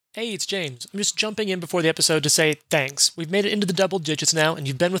Hey, it's James. I'm just jumping in before the episode to say thanks. We've made it into the double digits now, and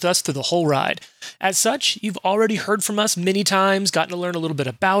you've been with us through the whole ride. As such, you've already heard from us many times, gotten to learn a little bit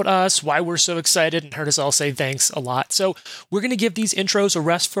about us, why we're so excited, and heard us all say thanks a lot. So we're going to give these intros a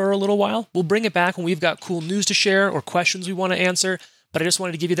rest for a little while. We'll bring it back when we've got cool news to share or questions we want to answer, but I just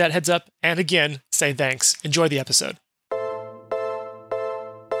wanted to give you that heads up, and again, say thanks. Enjoy the episode.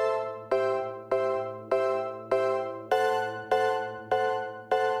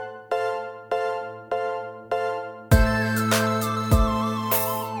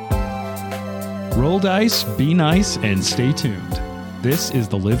 Roll dice, be nice, and stay tuned. This is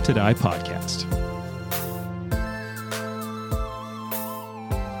the Live to Die podcast.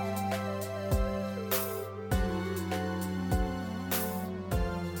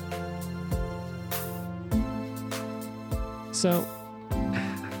 So,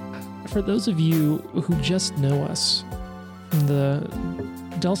 for those of you who just know us, the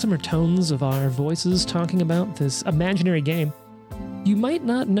dulcimer tones of our voices talking about this imaginary game, you might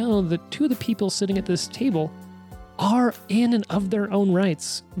not know that two of the people sitting at this table are, in and of their own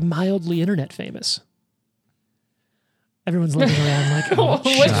rights, mildly internet famous. Everyone's looking around like, oh,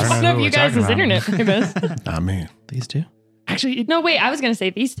 which one of you guys is internet famous? Not me. These two? Actually, No, wait, I was going to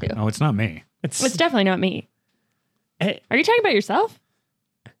say these two. Oh, it's not me. It's definitely not me. Are you talking about yourself?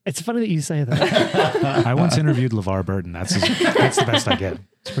 It's funny that you say that. I once interviewed LeVar Burton. That's the best I get.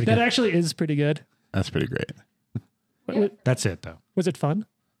 It's pretty That good. actually is pretty good. That's pretty great. That's it, though. Was it fun?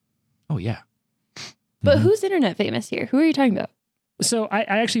 Oh, yeah. But who's internet famous here? Who are you talking about? So I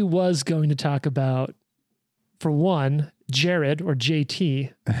actually was going to talk about, for one, Jared, or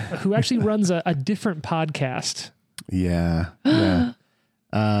JT, who actually runs a different podcast. Yeah.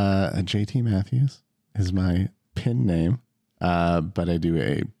 JT Matthews is my pin name, but I do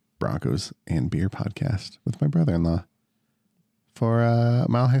a Broncos and beer podcast with my brother-in-law for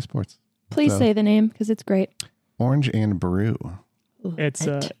Mile High Sports. Please say the name, because it's great. Orange and Brew. It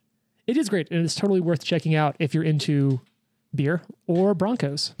is great, and it's totally worth checking out if you're into beer or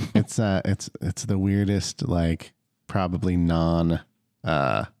Broncos. It's the weirdest, like, probably non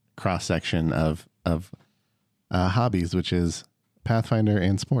cross section of hobbies, which is Pathfinder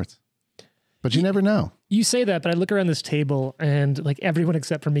and sports. But you never know. You say that, but I look around this table, and like everyone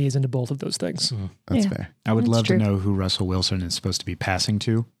except for me is into both of those things. That's fair. I would That's love true. to know who Russell Wilson is supposed to be passing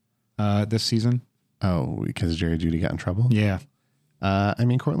to this season. Oh, because Jerry Jeudy got in trouble? Yeah. I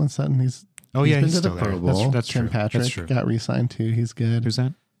mean, Cortland Sutton, he's Oh, been yeah, he's to the still there. Pro Bowl. That's Tim true. Patrick That's true. got re-signed too. He's good. Who's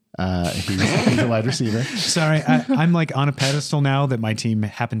that? He's a wide receiver. Sorry, I'm like on a pedestal now that my team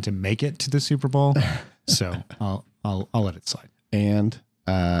happened to make it to the Super Bowl, so I'll let it slide. And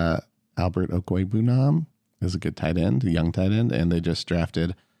Albert Okwuegbunam is a good tight end, a young tight end, and they just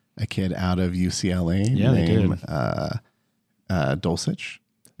drafted a kid out of UCLA named Dulcich,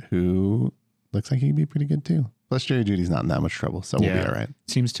 who looks like he'd be pretty good too. Plus, Jerry Judy's not in that much trouble, so we'll be all right.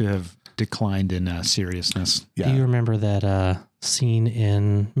 Seems to have declined in seriousness. Yeah. Do you remember that scene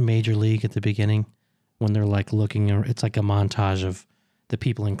in Major League at the beginning when they're like looking, it's like a montage of the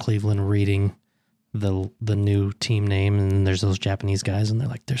people in Cleveland reading the new team name, and there's those Japanese guys, and they're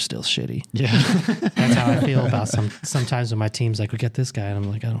like, they're still shitty. Yeah. That's how I feel about sometimes when my team's like, we got this guy, and I'm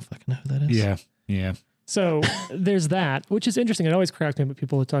like, I don't fucking know who that is. Yeah. So there's that, which is interesting. It always cracks me when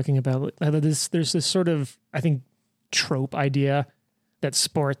people are talking about there's this sort of, I think, trope idea that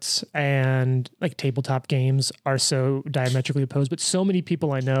sports and like tabletop games are so diametrically opposed. But so many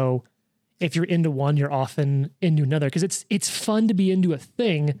people I know, if you're into one, you're often into another, because it's fun to be into a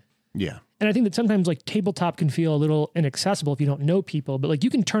thing. Yeah. And I think that sometimes like tabletop can feel a little inaccessible if you don't know people, but like you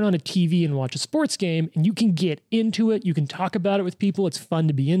can turn on a TV and watch a sports game and you can get into it. You can talk about it with people. It's fun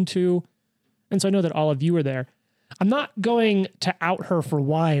to be into. And so I know that all of you are there. I'm not going to out her for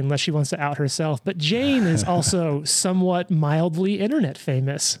why unless she wants to out herself, but Jane is also somewhat mildly internet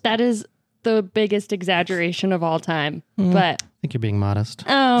famous. That is the biggest exaggeration of all time. But I think you're being modest.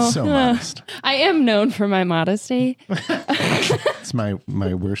 So modest. I am known for my modesty. It's my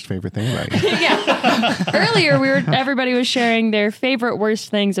worst favorite thing about you. Yeah. Earlier, everybody was sharing their favorite worst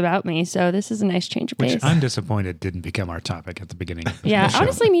things about me. So this is a nice change of pace. Which I'm disappointed didn't become our topic at the beginning. Of Yeah, the show.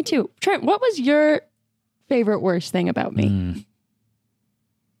 honestly, me too. Trent, what was your favorite worst thing about me?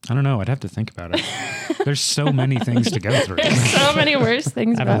 I don't know. I'd have to think about it. There's so many things to go through. There's so many worst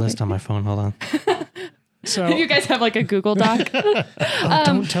things I have a about list me. on my phone. Hold on. So You guys have like a Google Doc.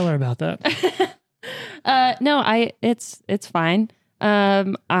 don't tell her about that. No, it's fine.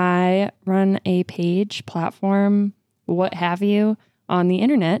 I run a page, platform, what have you, on the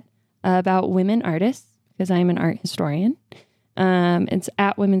internet about women artists because I'm an art historian. It's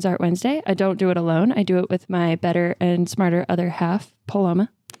at Women's Art Wednesday. I don't do it alone. I do it with my better and smarter other half, Paloma.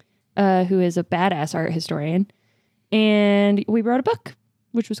 who is a badass art historian. And we wrote a book,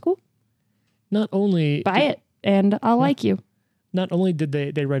 which was cool. Not only Buy it, and I'll like you. Not only did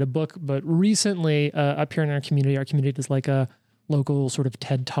they write a book, but recently up here in our community is like a local sort of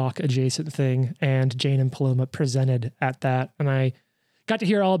TED Talk adjacent thing, and Jane and Paloma presented at that, and I got to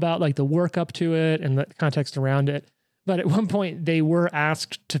hear all about like the work up to it and the context around it. But at one point they were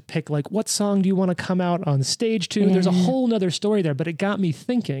asked to pick like, what song do you want to come out on stage to? There's a whole nother story there, but it got me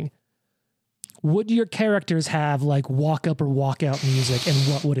thinking, would your characters have like walk up or walk out music, and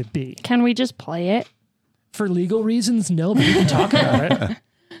what would it be? Can we just play it? For legal reasons, no, but we can talk about it.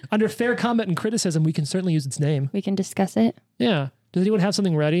 Under fair comment and criticism, we can certainly use its name. We can discuss it. Yeah. Does anyone have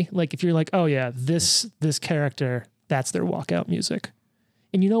something ready? Like if you're like, oh yeah, this character, that's their walkout music.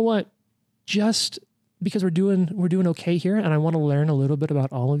 And you know what? Just because we're doing okay here, and I want to learn a little bit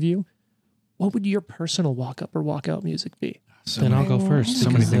about all of you, what would your personal walk up or walkout music be? Then I'll go first. So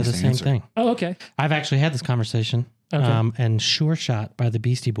many because they're things the to same answer. thing. Oh, okay. I've actually had this conversation. Okay. And Sure Shot by the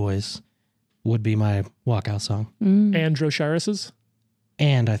Beastie Boys would be my walkout song. And Drosharis's?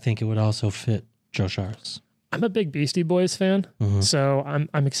 And I think it would also fit Joe Shars. I'm a big Beastie Boys fan, so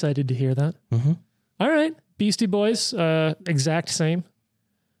I'm excited to hear that. Mm-hmm. All right. Beastie Boys, exact same.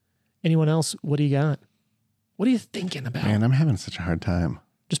 Anyone else? What do you got? What are you thinking about? Man, I'm having such a hard time.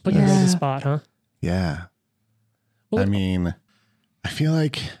 Just putting you on the spot, huh? Yeah. Well, I mean, I feel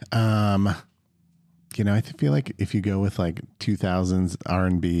like, I feel like if you go with like 2000s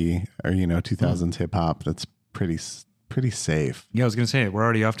R&B or, 2000s hip hop, that's pretty safe. Yeah, I was going to say, we're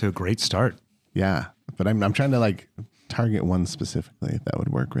already off to a great start. Yeah. But I'm trying to like target one specifically. That would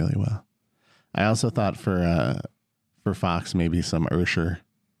work really well. I also thought for Fox, maybe some Ursher,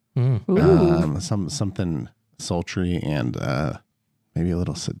 something sultry and maybe a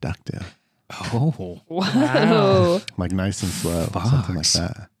little seductive. Oh, Whoa. Like nice and slow, something like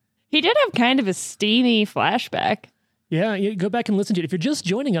that. He did have kind of a steamy flashback. Yeah, you go back and listen to it. If you're just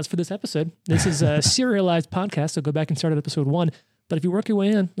joining us for this episode, this is a serialized podcast, so go back and start at episode 1. But if you work your way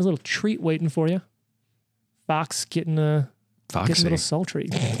in, there's a little treat waiting for you. Fox getting a little sultry.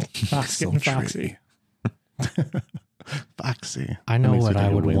 Fox getting foxy. Foxy. I know That makes what me I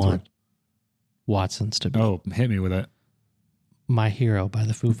think would of Wayne's want Watson's to be. Oh, hit me with it. My Hero by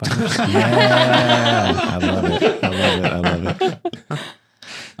the Foo Fighters. Yeah. I love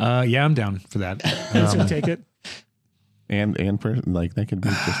it. Yeah, I'm down for that. So take it. And like that could be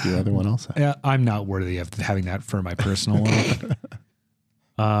just your other one also. Yeah, I'm not worthy of having that for my personal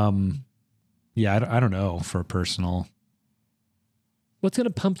one. Yeah, I don't know for personal. What's going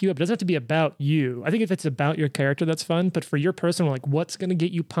to pump you up? It doesn't have to be about you. I think if it's about your character, that's fun. But for your personal, like, what's going to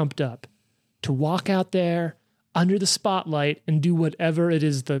get you pumped up to walk out there under the spotlight and do whatever it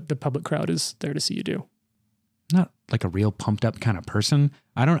is the public crowd is there to see you do? Not like a real pumped up kind of person.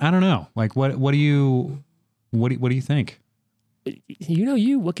 I don't know. Like, what do you think?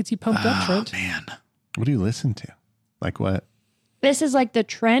 What gets you pumped up, Trent? Man, What do you listen to? Like what? This is like the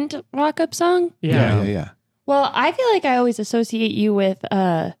Trent walk-up song? Yeah. Well, I feel like I always associate you with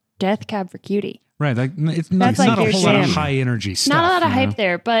Death Cab for Cutie. right? Like it's That's not like a your whole lot of jam. high energy stuff. Not a lot of you hype know?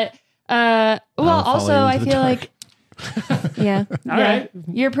 there, but I'll also follow you I into the feel dark. like yeah. All right.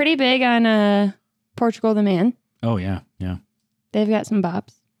 You're pretty big on Portugal the Man. Oh yeah. They've got some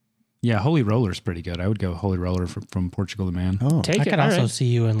bops. Yeah, Holy Roller's pretty good. I would go Holy Roller from Portugal the Man. Oh, Take I it. could All also right. see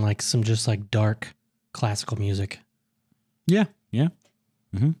you in like some just like dark classical music. Yeah.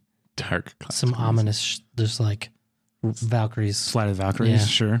 dark. Some classic. ominous, just like Valkyries. Flight of the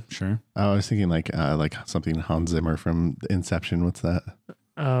Valkyries. Yeah. Sure. Oh, I was thinking like something Hans Zimmer from Inception. What's that?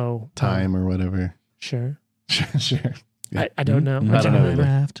 Time Or whatever. Sure. Sure. Yeah. I don't know. Mhm. I don't know either.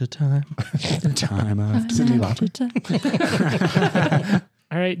 After time. Time after. Cindy Lauper.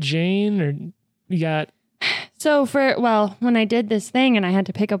 All right, Jane, or you got So when I did this thing and I had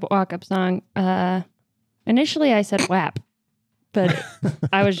to pick up a walk-up song, initially I said WAP, but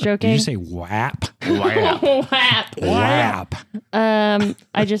I was joking. Did you say WAP? WAP? WAP.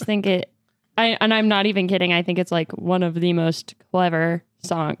 I just think and I'm not even kidding. I think it's like one of the most clever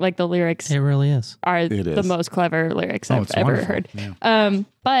song. Like the lyrics It really is. are It the is. most clever lyrics Oh, I've it's ever wonderful. heard. Yeah.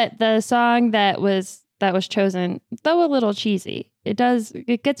 But the song that was chosen, though a little cheesy, it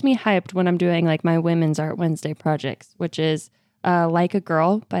gets me hyped when I'm doing like my Women's Art Wednesday projects, which is Like a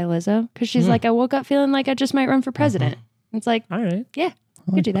Girl by Lizzo. Because she's like, I woke up feeling like I just might run for president. It's like, all right. yeah,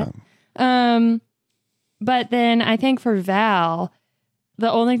 I could do that. But then I think for Val,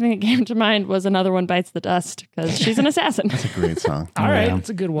 the only thing that came to mind was Another One Bites the Dust because she's an assassin. That's a great song. All right. yeah.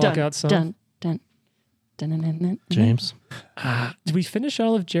 It's a good walkout song. Dun, dun, James. Did we finish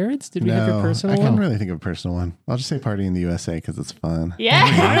all of Jared's? Did we have your No, personal I can't one? really think of a personal one. I'll just say Party in the USA because it's fun.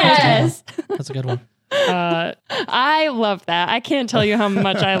 Yes. That's a good one. I love that. I can't tell you how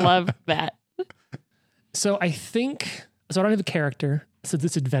much I love that. So I don't have a character. So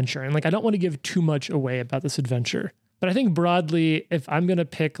this adventure, and like, I don't want to give too much away about this adventure, but I think broadly, if I'm going to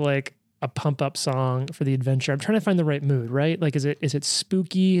pick like a pump up song for the adventure, I'm trying to find the right mood, right? Like, is it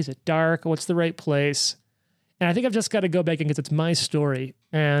spooky? Is it dark? What's the right place? And I think I've just got to go back because it's my story.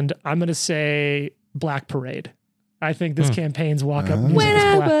 And I'm going to say Black Parade. I think this campaign's walk up music When is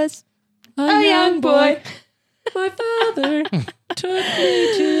I black. was a young boy. My father took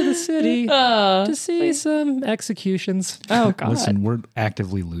me to the city to see some executions. Oh, God. Listen, we're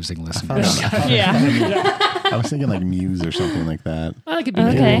actively losing listeners. Yeah. I was thinking like Muse or something like that. I could be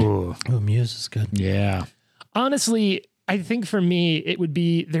Okay. Ooh, Oh, Muse is good. yeah. Honestly, I think for me, it would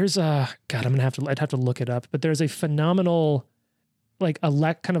be, I'd have to look it up, but there's a phenomenal, like,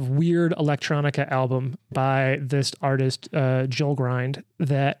 kind of weird electronica album by this artist, Joel Grind,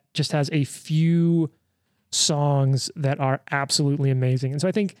 that just has a few songs that are absolutely amazing. And so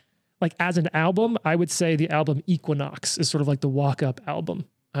I think, like, as an album, I would say the album Equinox is sort of like the walk-up album.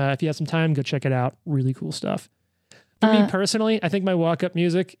 If you have some time, go check it out. Really cool stuff. For me personally, I think my walk-up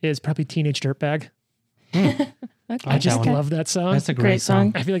music is probably Teenage Dirtbag. Okay. I just that one. love that song. That's a Great great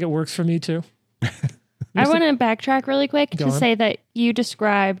song. I feel like it works for me too. I want to backtrack really quick Go to on. say that you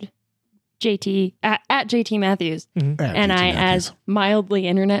described JT at JT Matthews and I as mildly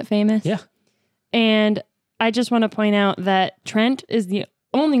internet famous. Yeah. And I just want to point out that Trent is the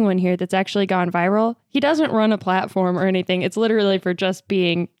only one here that's actually gone viral. He doesn't run a platform or anything. It's literally for just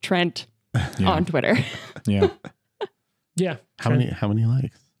being Trent on Twitter. Yeah. Yeah. How many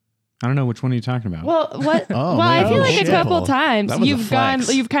likes? I don't know which one are you talking about. Well, what? Oh, well, I man. feel Oh, like a shit. couple times That was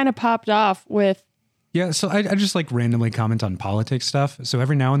a you've kind of popped off with. Yeah, so I just like randomly comment on politics stuff. So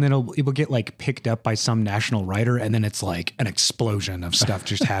every now and then it will get like picked up by some national writer, and then it's like an explosion of stuff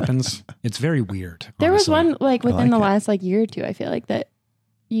just happens. It's very weird. There was honestly. one like within like the it. last like year or two. I feel like that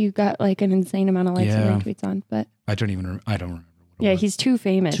you got like an insane amount of likes Yeah. and retweets on, but I don't remember. What it yeah, was. he's too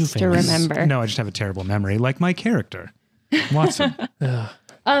famous Too to famous. remember. No, I just have a terrible memory, like my character, Watson.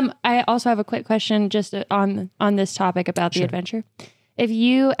 I also have a quick question just on this topic about the Sure. adventure. If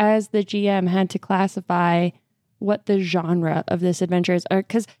you, as the GM, had to classify what the genre of this adventure is,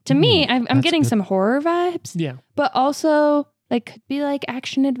 because to me, I'm that's getting good. some horror vibes, Yeah. but also like could be like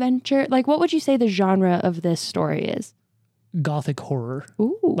action adventure. Like, what would you say the genre of this story is? Gothic horror,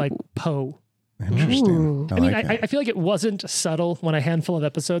 Ooh, like Poe. Interesting. Ooh. I I mean, like I it. feel like it wasn't subtle when a handful of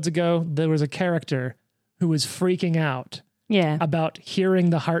episodes ago, there was a character who was freaking out yeah, about hearing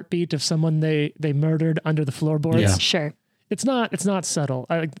the heartbeat of someone they murdered under the floorboards. Yeah. sure. It's not subtle.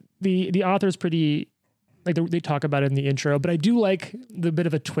 The author's pretty, like, they talk about it in the intro, but I do like the bit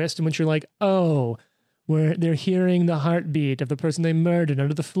of a twist in which you're like, oh, where they're hearing the heartbeat of the person they murdered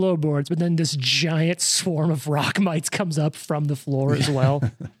under the floorboards, but then this giant swarm of rock mites comes up from the floor as well.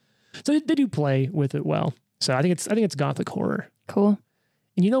 So they do play with it well. So I think it's Gothic horror. Cool.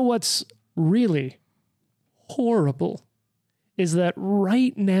 And you know what's really horrible is that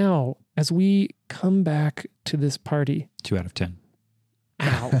right now, as we come back to this party, 2 out of 10.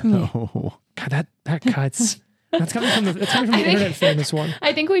 ow, Oh, God, that cuts. That's coming from the internet famous one.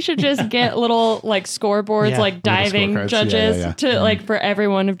 I think we should just get little like scoreboards, Yeah. like diving scorecards. judges Yeah. to like for every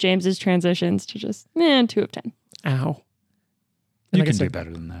one of James's transitions to just 2 of 10. Ow. You like I can do said,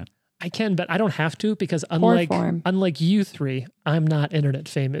 better than that. I can, but I don't have to because form. unlike you three, I'm not internet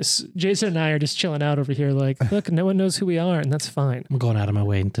famous. Jason and I are just chilling out over here like, look, no one knows who we are, and that's fine. I'm going out of my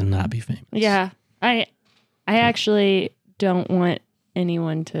way to not be famous. Yeah. I actually don't want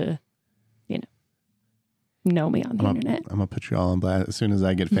anyone to, know me on the internet. I'm gonna put you all on blast. As soon as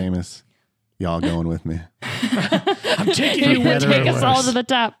I get famous, y'all going with me. I'm taking You you would with take me. us all to the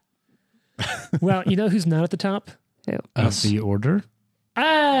top. Well, you know who's not at the top? Who? Of the order?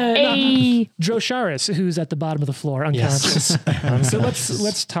 Hey. Drosharis, who's at the bottom of the floor, unconscious. So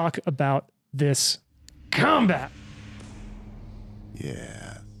let's talk about this combat.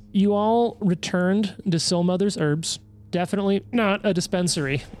 Yeah. You all returned to Soul Mother's Herbs. Definitely not a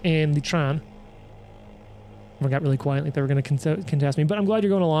dispensary in the Tron. I got really quiet like they were going to contest me, but I'm glad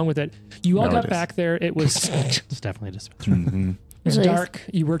you're going along with it. You all No, got it is. back there. It was It's definitely a dispensary. Mm-hmm. It was Really is. dark.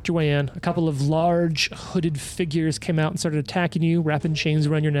 You worked your way in. A couple of large hooded figures came out and started attacking you, wrapping chains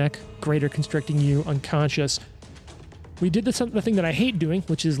around your neck, greater constricting you unconscious. We did the thing that I hate doing,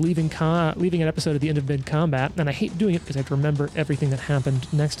 which is leaving an episode at the end of mid-combat, and I hate doing it because I have to remember everything that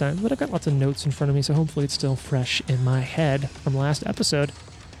happened next time, but I've got lots of notes in front of me, so hopefully it's still fresh in my head from last episode.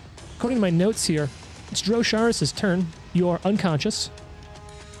 According to my notes here, It's Drosharis' turn. You are unconscious.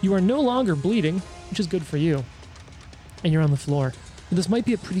 You are no longer bleeding, which is good for you. And you're on the floor. This might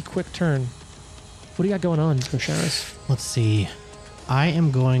be a pretty quick turn. What do you got going on, Drosharis? Let's see. I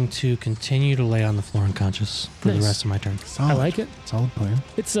am going to continue to lay on the floor unconscious for the Nice. rest of my turn. Solid. I like it. Solid plan.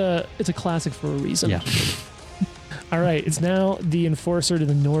 It's a classic for a reason. Yeah. All right, it's now the Enforcer to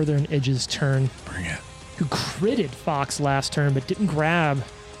the Northern Edge's turn, Bring it. who critted Fox last turn but didn't grab.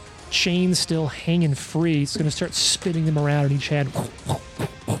 Chains still hanging free. He's going to start spinning them around in each hand.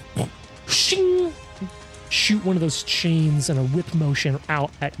 Shing! Shoot one of those chains in a whip motion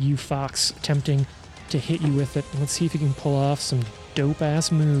out at you, Fox, attempting to hit you with it. Let's see if he can pull off some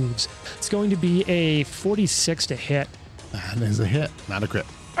dope-ass moves. It's going to be a 46 to hit. That is a hit, not a crit.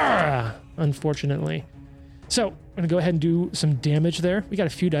 Unfortunately. So, I'm going to go ahead and do some damage there. We got a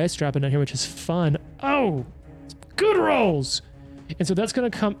few dice dropping down here, which is fun. Oh, good rolls. And so that's going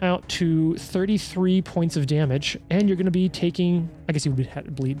to come out to 33 points of damage. And you're going to be taking, I guess you would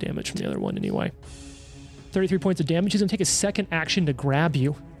have bleed damage from the other one anyway. 33 points of damage. He's going to take a second action to grab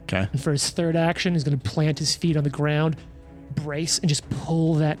you. Okay. And for his third action, he's going to plant his feet on the ground, brace, and just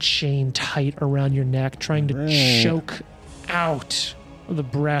pull that chain tight around your neck, trying to choke out the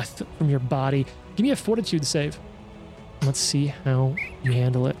breath from your body. Give me a fortitude save. Let's see how you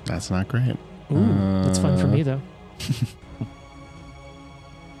handle it. That's not great. Ooh, that's fun for me, though.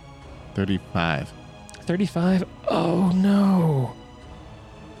 35. 35. Oh, no.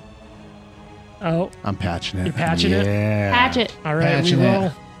 Oh, I'm patching it. You're patching it? Yeah. Patch it. all right, Patching we it.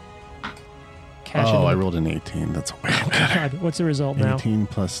 roll. Cash Oh, it I in. rolled an 18. That's way Oh, better. God. What's the result now? 18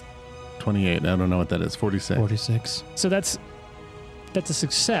 plus 28. I don't know what that is. 46. 46. So that's a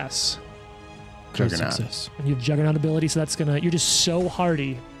success. Great Juggernaut. success. And you have juggernaut ability, so that's gonna, you're just so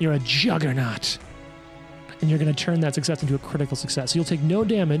hardy. You're a juggernaut. And you're gonna turn that success into a critical success. So you'll take no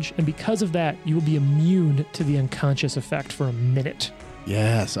damage, and because of that, you will be immune to the unconscious effect for a minute.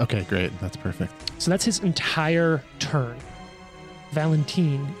 Yes. Okay, great. That's perfect. So that's his entire turn.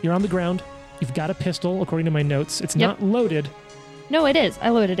 Valentine, you're on the ground. You've got a pistol, according to my notes. It's Yep. not loaded. No, it is. I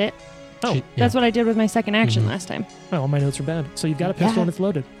loaded it. Oh, That's what I did with my second action Mhm. last time. oh, my notes are bad. So you've got a pistol Yeah. and it's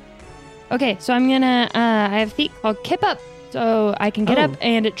loaded. Okay, so I'm gonna. I have a feat called Kip Up, so I can get Oh. up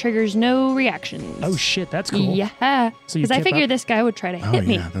and it triggers no reactions. Oh shit, that's cool. Yeah, So you because I kip figure up. this guy would try to Oh, hit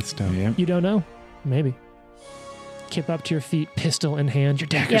me. yeah. That's dope. Yep. You don't know. Maybe. Kip up to your feet, pistol in hand. Your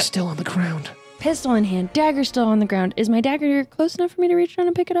dagger's Yep. still on the ground. Pistol in hand, dagger still on the ground. Is my dagger close enough for me to reach down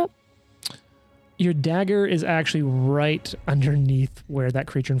and pick it up? Your dagger is actually right underneath where that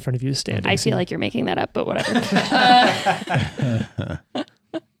creature in front of you is standing. I So feel like you're making that up, but whatever.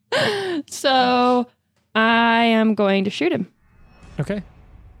 So I am going to shoot him, okay.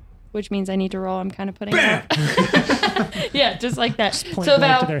 which means I need to roll. I'm kind of putting it out. Yeah, just like that. Point So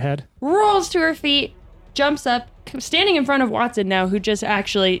blank to Val their head. rolls to her feet, jumps up, standing in front of Watson now, who just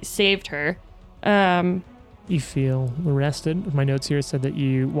actually saved her. You feel rested. My notes here said that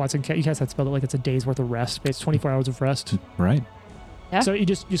Watson, you guys had spelled it like it's a day's worth of rest. It's 24 hours of rest. Right. Yeah. So you're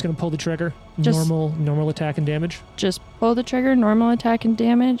just going to pull the trigger. Just- Normal attack and damage. Just pull the trigger, normal attack and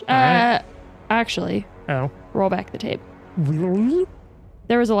damage. All right. Actually, Oh. roll back the tape.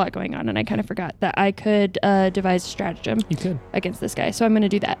 There was a lot going on, and I kind of forgot that I could devise a stratagem You could. against this guy. So I'm going to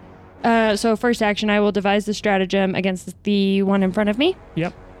do that. So first action, I will devise the stratagem against the one in front of me.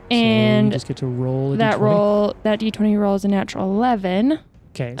 Yep. So you And just get to roll a that D20. that d20 roll is a natural 11.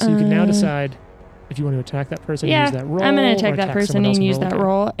 Okay, so you can now Uh, decide if you want to attack that person and Yeah, use that roll. I'm going or to attack that person someone else and use roll that again.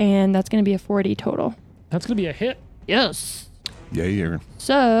 roll, and that's going to be a 40 total. That's going to be a hit. Yes. Yeah, you're.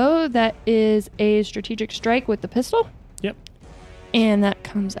 So that is a strategic strike with the pistol. Yep. And that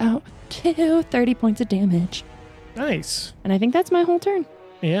comes out to 30 points of damage. Nice. And I think that's my whole turn.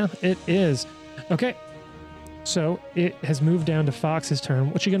 Yeah, it is. Okay. So it has moved down to Fox's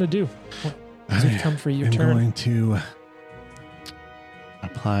turn. What you going to do? As we've come for your I'm turn. going to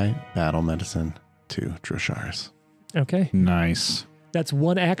apply battle medicine to Drosharis. Okay. Nice. That's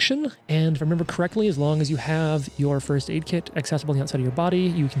one action. And if I remember correctly, as long as you have your first aid kit accessible on the outside of your body,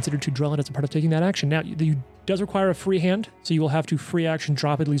 you consider to draw it as a part of taking that action. Now, you does require a free hand, so you will have to free action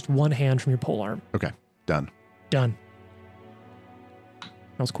drop at least one hand from your pole arm. Okay, done. Done.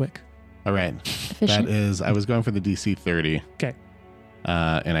 That was quick. All right. Efficient. That is, I was going for the DC 30. Okay.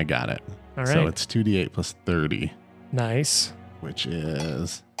 And I got it. All right. So it's 2d8 plus 30, Nice. which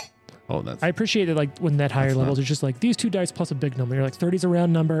is. Oh, that's. I appreciate it, like, when that higher That's levels, not- it's just like, these two dice plus a big number. You're like, 30's a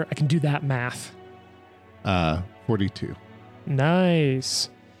round number. I can do that math. 42. Nice.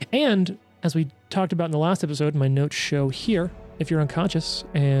 And as we talked about in the last episode, my notes show here, if you're unconscious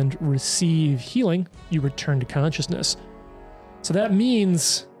and receive healing, you return to consciousness. So that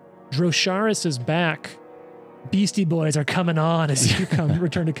means Drosharis is back. Beastie Boys are coming on as you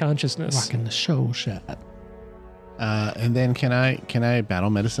return to consciousness. Rocking the show shot. And then can I battle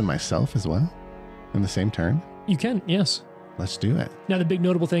medicine myself as well in the same turn? You can, yes. Let's do it. Now, the big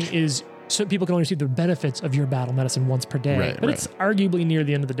notable thing is so people can only receive the benefits of your battle medicine once per day. Right, but right. it's arguably near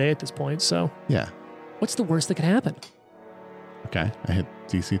the end of the day at this point. So Yeah. what's the worst that could happen? Okay. I hit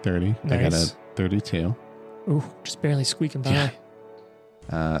DC 30. I got Nice. a 32. Ooh, just barely squeaking by.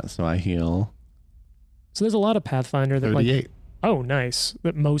 Yeah. So I heal So there's a lot of Pathfinder that 38. oh, nice.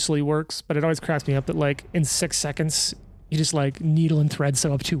 That mostly works, but it always cracks me up that like in 6 seconds, you just like needle and thread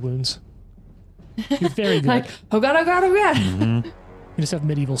sew up 2 wounds. You're very good. Like, oh god, oh god, oh god. Mm-hmm. You just have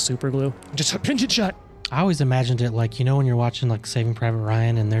medieval super glue. Just pinch it shut. I always imagined it like, when you're watching like Saving Private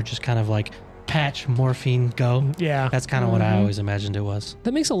Ryan and they're just kind of like patch, morphine, go. Yeah. That's kind of what I Mhm. always imagined it was.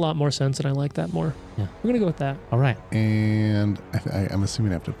 That makes a lot more sense, and I like that more. Yeah. We're going to go with that. All right. And I'm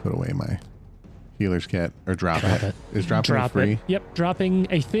assuming I have to put away my healer's kit or drop it. Is dropping it free? it. Yep. Dropping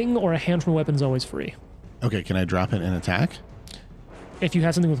a thing or a hand from a weapon is always free. Okay, can I drop it and attack? If you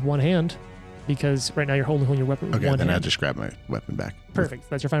have something with one hand, because right now you're holding your weapon with Okay, one then I'll hand. just grab my weapon back. Perfect.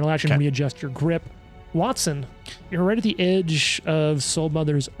 That's your final action. Okay. Readjust your grip. Watson, you're right at the edge of Soul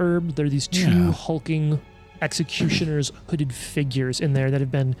Mother's herb. There are these 2 Yeah. hulking executioners, hooded figures in there that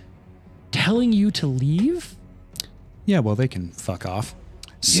have been telling you to leave. Yeah, well, they can fuck off.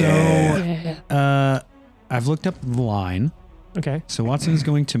 So, Yeah. I've looked up the line. Okay. So Watson's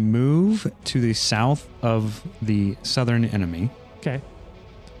going to move to the south of the southern enemy. Okay.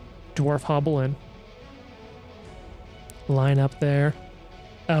 Dwarf hobble in. Line up there.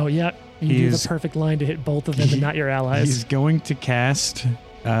 Oh, yeah. You do He's- the perfect line to hit both of them and not your allies. He's going to cast,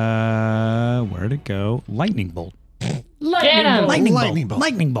 where'd it go? Lightning Bolt. Get him. Lightning bolt.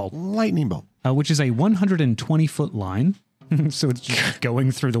 Lightning Bolt. Lightning bolt. Which is a 120-foot line. So it's just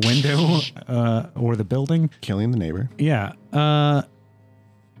going through the window or the building. Killing the neighbor. Yeah.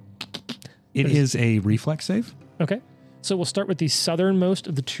 It is a reflex save. Okay. So we'll start with the southernmost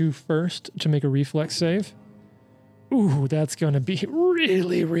of the 2 first to make a reflex save. Ooh, that's going to be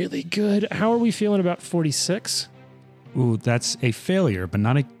really, really good. How are we feeling about 46? Ooh, that's a failure, but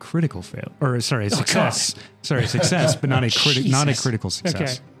not a critical fail. Or sorry, a success. Sorry, success, but not a Jesus. critical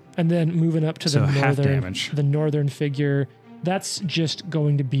success. Okay. And then moving up to So the half northern, damage. the northern figure, that's just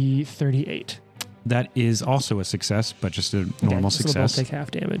going to be 38. That is also a success, but just a Okay, normal so they'll both success. take half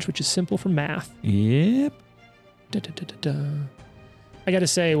damage, which is simple for math. Yep. Da, da, da, da, da. I got to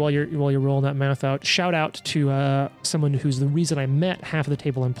say, while you're rolling that math out, shout out to someone who's the reason I met half of the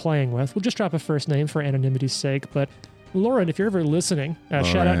table I'm playing with. We'll just drop a first name for anonymity's sake, but Lauren, if you're ever listening,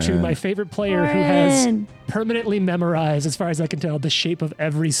 shout out to Lauren. my favorite player who has Lauren. permanently memorized, as far as I can tell, the shape of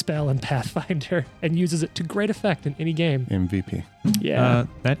every spell in Pathfinder and uses it to great effect in any game. MVP. Yeah.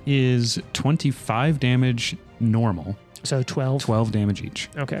 That is 25 damage normal, So 12. 12 damage each.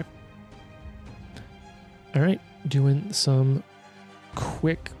 Okay. All right. Doing some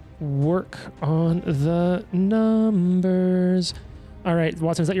quick work on the numbers. All right,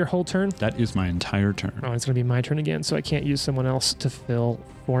 Watson, is that your whole turn? That is my entire turn. Oh, it's going to be my turn again, so I can't use someone else to fill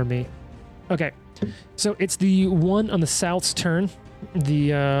for me. Okay. So it's the one on the south's turn,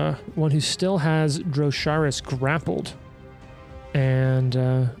 the one who still has Drosharis grappled. And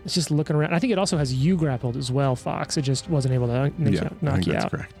it's just looking around. I think it also has you grappled as well, Fox. It just wasn't able to I knock think you that's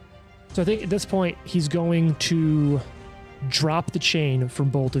out. correct. So I think at this point, he's going to drop the chain from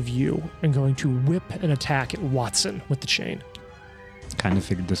both of you and going to whip an attack at Watson with the chain. Kind of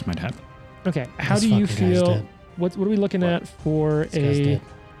figured this might happen. Okay, how This do you fucking guy's feel? dead. What are we looking at for This guy's a dead.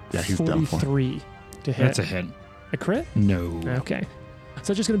 Yeah, he's done for. 43 to hit? That's a hit. A crit? No. Okay.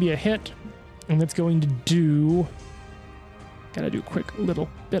 So it's just going to be a hit, and that's going to do... Gotta do a quick little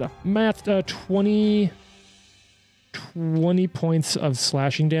bit of math. 20 points of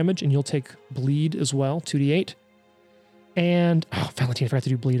slashing damage, and you'll take bleed as well, 2d8. And, oh, Valentine, I forgot to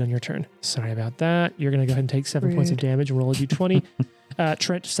do bleed on your turn. Sorry about that. You're going to go ahead and take 7 points of Rude. damage and roll a d20.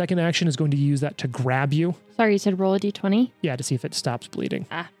 Trent, second action is going to use that to grab you. Sorry, you said roll a d20? Yeah, to see if it stops bleeding.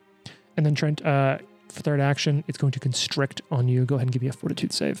 Ah. And then Trent, for third action, it's going to constrict on you. Go ahead and give you a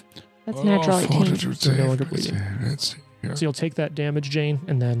fortitude save. That's natural 18. So no longer bleeding. So you'll take that damage, Jane,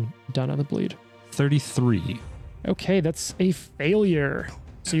 and then done on the bleed. 33. Okay, that's a failure.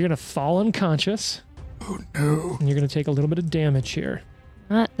 So you're going to fall unconscious. Oh, no. And you're going to take a little bit of damage here.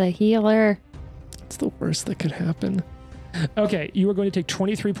 Not the healer. It's the worst that could happen. Okay, you are going to take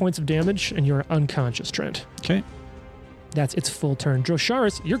 23 points of damage, and you're unconscious, Trent. Okay. That's its full turn.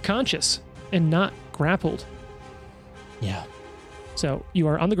 Drosharis, you're conscious and not grappled. Yeah. So you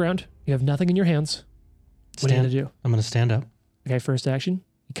are on the ground. You have nothing in your hands. What are you Stand- going to do? I'm going to stand up. Okay, first action.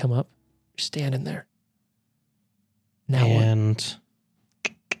 You come up, you're standing there. Now what? And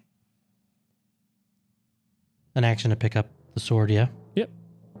an action to pick up the sword, yeah? Yep.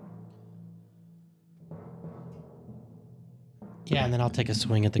 Yeah, and then I'll take a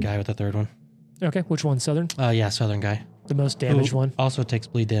swing at the guy with the third one. Okay, which one? Southern? Yeah, southern guy. The most damaged Who one? Also takes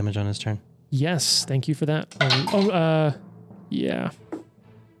bleed damage on his turn. Yes, thank you for that. Yeah.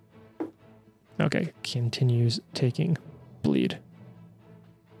 Okay, continues taking bleed.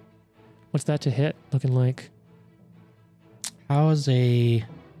 What's that to hit looking like? How's a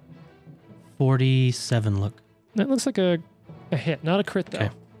 47 look? That looks like a hit, not a crit though. Okay.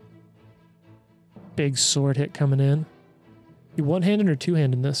 Big sword hit coming in. You one-handed or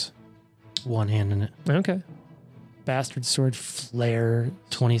two-handed this? One hand in it. Okay. Bastard sword flare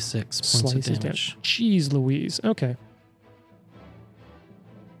 26 points of slices down. damage. Jeez Louise. Okay.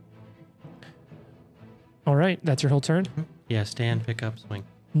 All right, that's your whole turn. Yeah, stand, pick up, swing.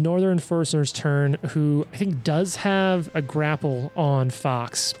 Northern Enforcer's turn, who I think does have a grapple on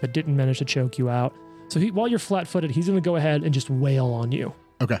Fox, but didn't manage to choke you out. So while you're flat-footed, he's going to go ahead and just wail on you.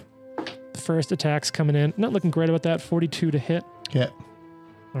 Okay. The first attack's coming in. Not looking great about that. 42 to hit. Yeah.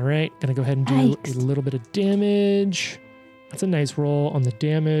 All right, going to go ahead and do Yikes. a little bit of damage. That's a nice roll on the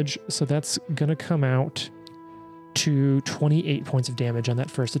damage. So that's going to come out to 28 points of damage on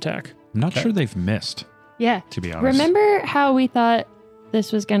that first attack. I'm not sure they've missed, Yeah. to be honest. Remember how we thought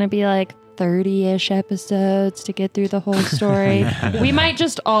this was going to be like 30-ish episodes to get through the whole story? We might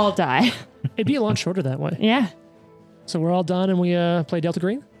just all die. It'd be a lot shorter that way. Yeah. So we're all done and we play Delta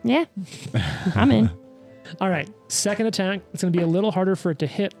Green? Yeah. I'm in. All right, second attack. It's going to be a little harder for it to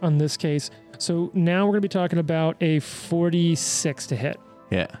hit on this case. So now we're going to be talking about a 46 to hit.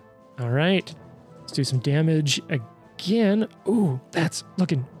 Yeah. All right, let's do some damage again. Ooh, that's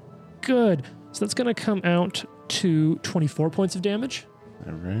looking good. So that's going to come out to 24 points of damage.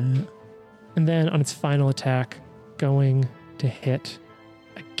 All right. And then on its final attack, going to hit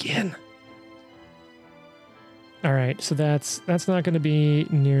again. All right, so that's not going to be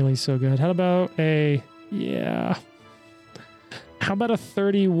nearly so good. How about a... Yeah. How about a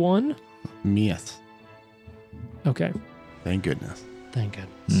 31? Yes. Okay. Thank goodness. Thank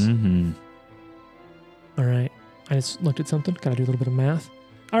goodness. Mm-hmm. All right. I just looked at something. Got to do a little bit of math.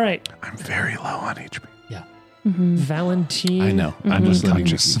 All right. I'm very low on HP. Mm-hmm. Valentine. I know. I'm just letting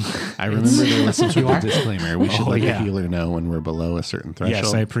you. Conscious. I remember there was some sort You of are? disclaimer. We should Oh, let yeah. the healer know when we're below a certain threshold.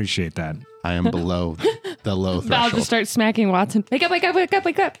 Yes, I appreciate that. I am below the low Val just threshold. starts smacking Watson. Wake up, wake up, wake up,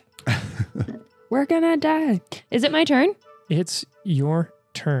 wake up. We're gonna die. Is it my turn? It's your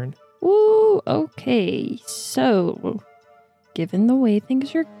turn. Ooh, okay. So, given the way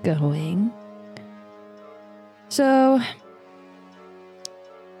things are going, so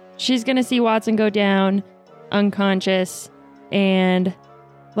she's gonna see Watson go down unconscious and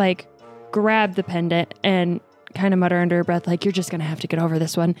like grab the pendant and kind of mutter under her breath like, you're just gonna have to get over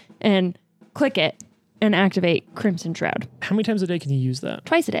this one, and click it and activate Crimson Shroud How many times a day can you use that?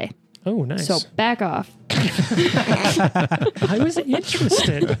 twice a day. Oh, nice. So back off. I was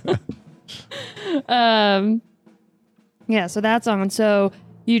interested. Yeah, so that's on. So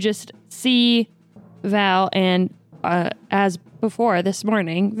you just see Val, and as before this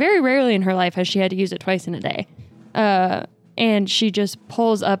morning, very rarely in her life has she had to use it twice in a day. And she just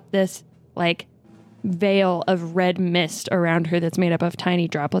pulls up this like veil of red mist around her that's made up of tiny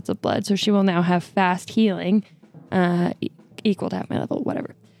droplets of blood. So she will now have fast healing, equal to half my level,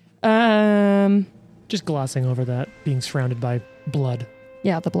 whatever. Just glossing over that, being surrounded by blood.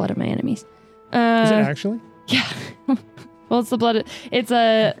 Yeah, the blood of my enemies. Is it actually? Yeah. Well, it's the blood. It's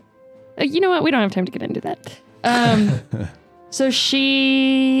you know what? We don't have time to get into that. So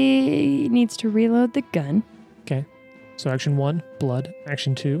she needs to reload the gun. Okay. So action 1, blood.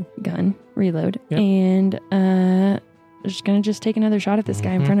 Action 2. Gun, reload. Yep. And just gonna take another shot at this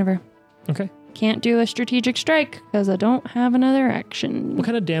guy in front of her. Okay. Can't do a strategic strike because I don't have another action. What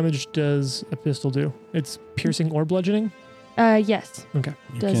kind of damage does a pistol do? It's piercing or bludgeoning? Yes. Okay.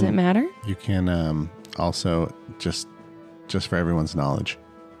 Does it matter? You can also just for everyone's knowledge,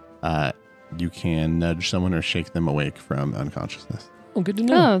 you can nudge someone or shake them awake from unconsciousness Oh, good to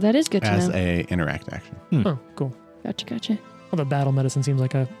know. Oh, that is good to as know. a interact action. Oh, cool. Gotcha. Although battle medicine seems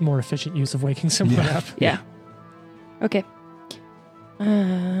like a more efficient use of waking someone up. Yeah. Okay.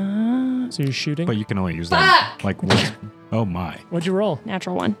 So you're shooting? But you can only use that. Like, what? Oh my. What'd you roll?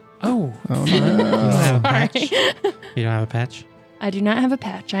 Natural one. Oh. Oh You don't no! have a Sorry. patch? You don't have a patch? I do not have a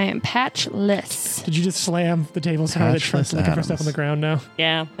patch. I am patchless. Did you just slam the table so hard that Trent's Patchless looking for stuff on Adams. the ground now?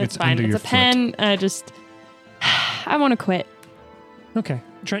 Yeah, that's It's fine. under It's your a foot. pen. I want to quit. Okay.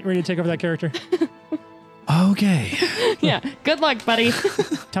 Trent, ready to take over that character? Okay. Yeah. Good luck, buddy.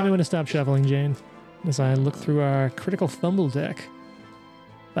 Tell me when to stop shuffling, Jane, as I look through our Critical Fumble deck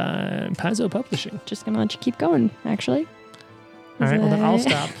by Paizo Publishing. Just gonna let you keep going, actually. All right, well then I'll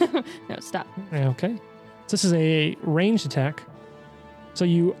stop. No, stop. Okay. So this is a ranged attack. So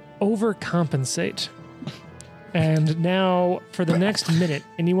you overcompensate. And now, for the next minute,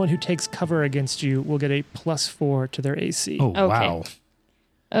 anyone who takes cover against you will get a +4 to their AC. Oh, Okay. wow.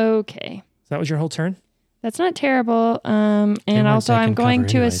 Okay. So that was your whole turn? That's not terrible. And weren't also, I'm taking going cover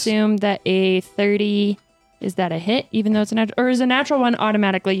to anyways. assume that a 30, is that a hit, even though it's a natural, or is a natural one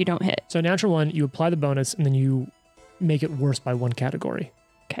automatically you don't hit? So natural one, you apply the bonus, and then you make it worse by 1 category.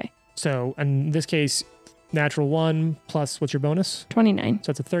 Okay. So in this case, natural 1 plus what's your bonus? 29. So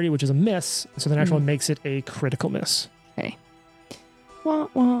it's a 30, which is a miss. So the natural Mhm. one makes it a critical miss. Okay. Wah,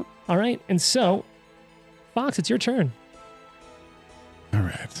 wah. All right. And so, Fox, it's your turn. All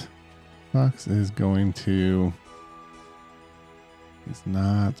right. Fox is going to. He's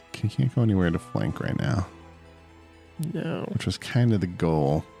not. He can't go anywhere to flank right now, No. which was kind of the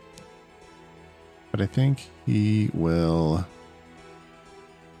goal. But I think he will.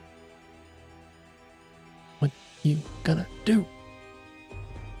 You gonna do?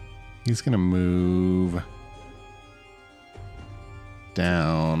 He's going to move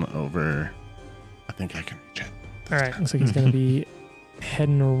down over. I think I can reach it. All right. Looks like he's gonna be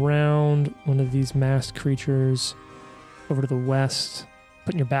heading around one of these masked creatures over to the west,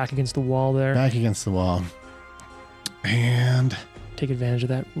 putting your back against the wall there. Back against the wall. And Take advantage of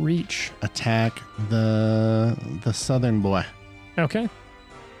that reach. attack the southern boy. Okay.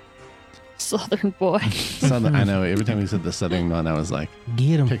 Southern boy. Southern, I know. Every time you said the southern one, I was like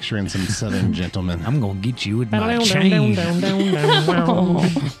Get him. picturing some southern gentleman. I'm going to get you with my Down, chain. down, down, down,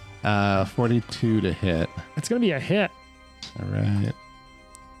 down. 42 to hit. It's gonna be a hit. All right.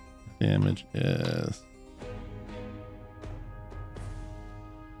 Damage is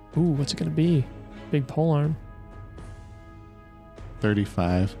Ooh, what's it gonna be? Big pole arm.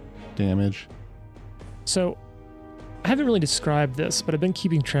 35 damage. So, I haven't really described this, but I've been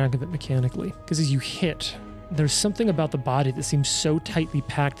keeping track of it mechanically. Because as you hit, there's something about the body that seems so tightly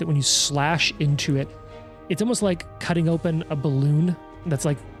packed that when you slash into it, it's almost like cutting open a balloon that's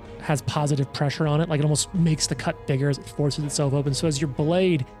like has positive pressure on it. Like it almost makes the cut bigger as it forces itself open. So as your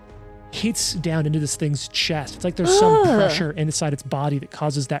blade hits down into this thing's chest, it's like there's some pressure inside its body that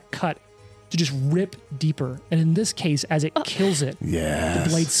causes that cut to just rip deeper. And in this case, as it kills it, Yes. the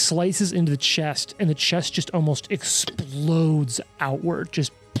blade slices into the chest, and the chest just almost explodes outward,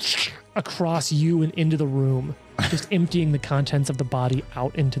 just across you and into the room, just emptying the contents of the body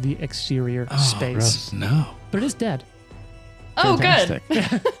out into the exterior space. gross. No. But it is dead. Oh, good.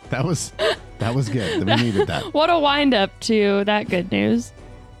 Fantastic. that was good. We needed that. What a wind up to that good news.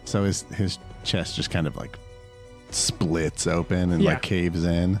 So his chest just kind of like splits open and Yeah. like caves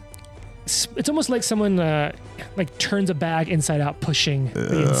in. It's almost like someone like turns a bag inside out, pushing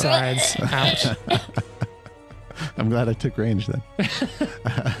the insides out. I'm glad I took range then.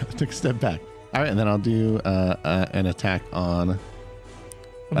 I took a step back. All right, and then I'll do an attack on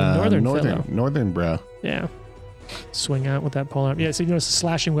The northern fellow. northern bro. Yeah. Swing out with that pole arm. Yeah, so you notice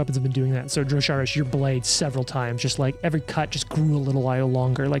slashing weapons have been doing that. So Drosharis, your blade several times, just like every cut just grew a little while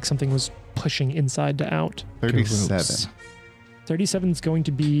longer, like something was pushing inside to out. 37. Gross. 37 is going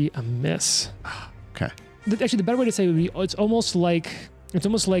to be a miss. Okay. Actually, the better way to say it would be it's almost like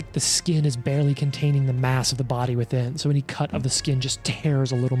the skin is barely containing the mass of the body within. So any cut of the skin just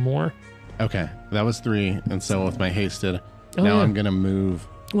tears a little more. Okay. That was 3. And so with my hasted, Oh, now yeah. I'm going to move.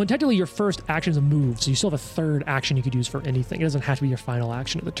 Well, technically, your first action is a move, so you still have a third action you could use for anything. It doesn't have to be your final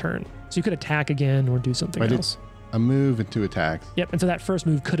action of the turn. So you could attack again or do something I did- else. a move and 2 attacks. Yep, and so that first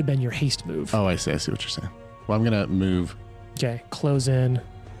move could have been your haste move. Oh, I see what you're saying. Well, I'm going to move. Okay, close in,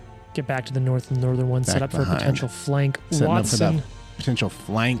 get back to the northern one, set Back up for a behind. potential flank. Setting up for that potential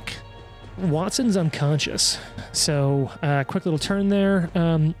flank. Watson's unconscious, so quick little turn there.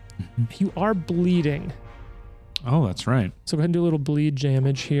 You are bleeding, Oh, that's right. so go ahead and do a little bleed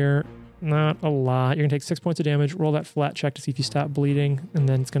damage here. Not a lot. You're gonna take 6 points of damage. Roll that flat check to see if you stop bleeding, and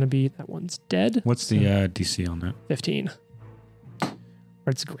then it's gonna be that one's dead. What's the DC on that? 15. Or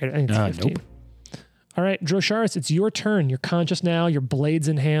it's great. I think it's 15. Nope. All right, Drosharis, it's your turn. You're conscious now. Your blade's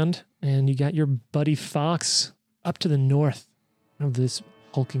in hand, and you got your buddy Fox up to the north of this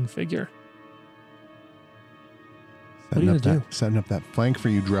hulking figure. What are you gonna do? Setting up that flank for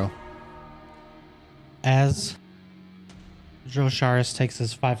you, Dro. As Drosharis takes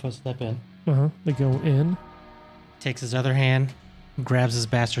his 5-foot step in, They go in. takes his other hand, grabs his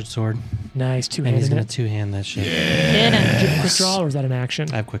bastard sword, Nice. and he's Two-handed going it. to two-hand that shit. Did him. Did you have a quick draw, or was that an action?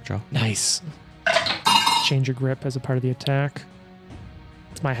 I have quick draw. Nice. Change your grip as a part of the attack.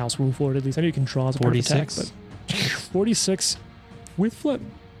 That's my house rule for it, at least. I know you can draw as a part of attack, 46. but 46 with flat.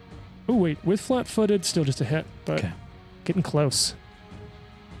 Oh, wait. With flat-footed, still just a hit, but Okay. getting close.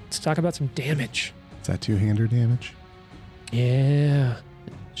 Let's talk about some damage. Is that two-hander damage? Yeah.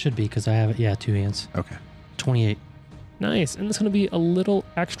 Should be because I have it. Yeah, 2 hands. Okay. 28. Nice. And it's going to be a little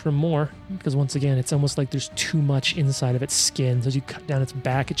extra more because, once again, it's almost like there's too much inside of its skin. So as you cut down its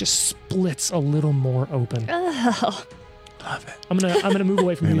back, it just splits a little more open. Oh. Love it. I'm gonna move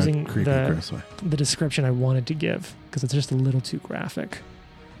away from In a using creepy, gross way. the description I wanted to give because it's just a little too graphic.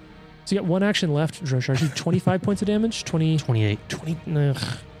 So you got one action left, Droshar. You 25 points of damage? 20. 28. 20. Ugh.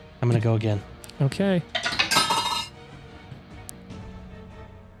 I'm going to go again. Okay.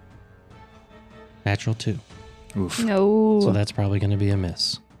 Natural 2. Oof. No. So that's probably going to be a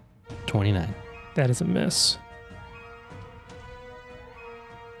miss. 29. That is a miss.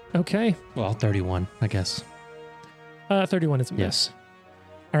 Okay. Well, 31, I guess. 31 is a Yeah. miss.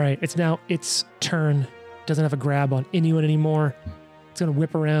 All right. It's now its turn. Doesn't have a grab on anyone anymore. It's going to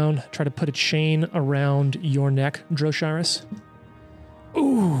whip around, try to put a chain around your neck, Drosharis.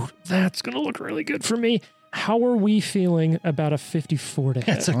 Ooh, that's going to look really good for me. How are we feeling about a 54 to hit?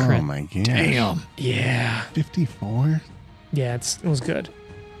 That's a crit. Oh my god. Damn. Yeah. 54? Yeah, it was good.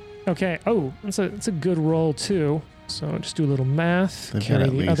 Okay. Oh, it's a good roll too. So just do a little math. They've got Carry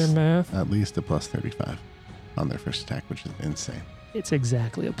at the other least- math. At least a plus 35 on their first attack, which is insane. It's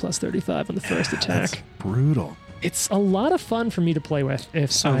exactly a plus 35 on the first attack. That's brutal. It's a lot of fun for me to play with,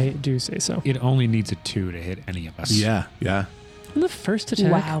 if I do say so. It only needs a 2 to hit any of us. Yeah. On the first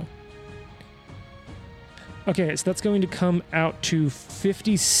attack. Wow. Okay, so that's going to come out to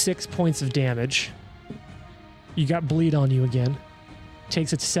 56 points of damage. You got bleed on you again.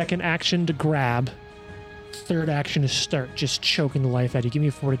 Takes its second action to grab. Third action to start, just choking the life out of you. Give me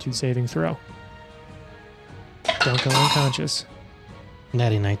a fortitude saving throw. Don't go unconscious.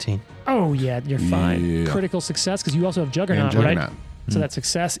 Natty 19. Oh, yeah, you're fine. Yeah. Critical success, because you also have Juggernaut, And right? Juggernaut. So that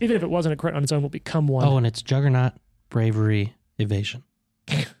success, even if it wasn't a crit on its own, will become one. Oh, and it's Juggernaut, Bravery, Evasion,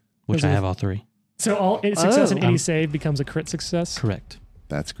 which Those I are- have all 3. So all success in any Um, save becomes a crit success. Correct.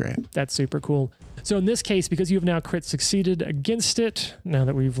 That's great. That's super cool. So in this case, because you have now crit succeeded against it, now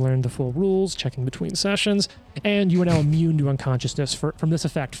that we've learned the full rules, checking between sessions, and you are now immune to unconsciousness from this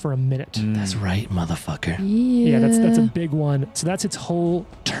effect for a minute. That's right, motherfucker. Yeah, that's a big one. So that's its whole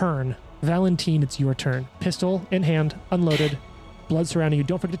turn. Valentine, it's your turn. Pistol in hand, unloaded, blood surrounding you.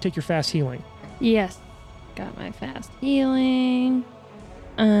 Don't forget to take your fast healing. Yes. Got my fast healing.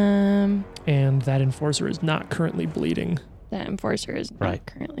 And that enforcer is not currently bleeding. That enforcer is not Right.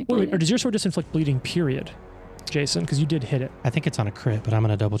 currently Wait, or bleeding. does your sword just inflict bleeding, period, Jason? Because you did hit it. I think it's on a crit, but I'm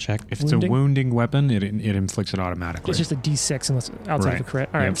going to double check. If it's Wounding? a wounding weapon, it inflicts it automatically. It's just a D6 unless outside of a crit.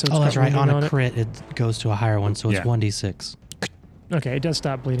 All right, Yep. so it's Oh, that's got right. wounding On a it. crit, it goes to a higher one, so it's Yeah. 1d6. Okay, it does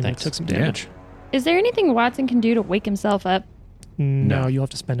stop bleeding. Thanks. It took some Yeah. damage. Is there anything Watson can do to wake himself up? No, No. you'll have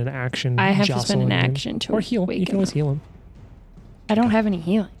to spend an action. I have to spend jostling an him. action to or heal. wake You can him always up. heal him. I don't have any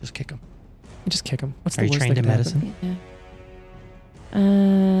healing. Just kick him. Just kick him. What's Are the you worst trained that in could happen? medicine? Yeah.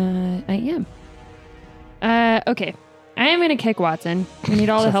 I am. Okay. I am gonna kick Watson. We need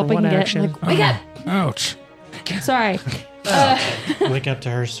all So the help for we can one get. action- Like, wake up! Ouch. Sorry. Wake up to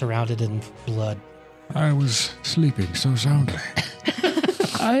her surrounded in blood. I was sleeping so soundly.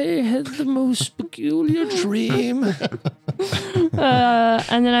 I had the most peculiar dream.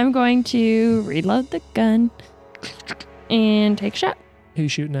 And then I'm going to reload the gun and take a shot. Who you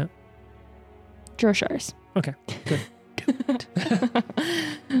shooting at? Droshars. Okay, good.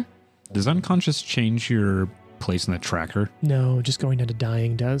 Does unconscious change your place in the tracker? No, just going down to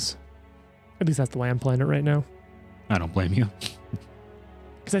dying does. At least that's the way I'm playing it right now. I don't blame you.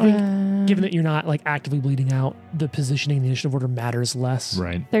 Because I think, given that you're not like actively bleeding out, the positioning in the initiative order matters less.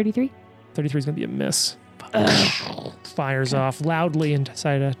 Right. 33. 33 is going to be a miss. Fires off loudly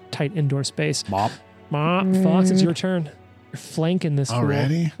inside a tight indoor space. Mop. Fox, it's your turn. You're flanking this fool.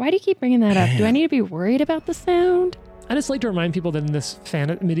 Already? Why do you keep bringing that up? Do I Man. need to be worried about the sound? I just like to remind people that in this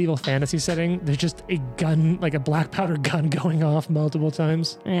medieval fantasy setting, there's just a gun, like a black powder gun going off multiple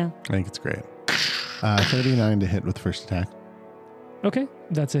times. Yeah. I think it's great. 39 to hit with first attack. Okay,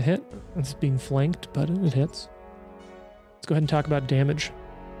 that's a hit. It's being flanked, but it hits. Let's go ahead and talk about damage.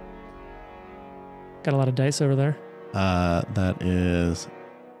 Got a lot of dice over there. That is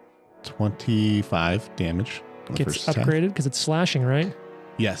 25 damage. On the Gets first attack. upgraded because it's slashing, right?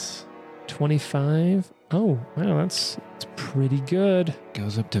 Yes. 25. Oh, wow, that's pretty good.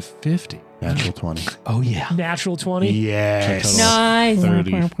 Goes up to 50. Natural 20. Oh, yeah. Natural 20. Yes. Nice.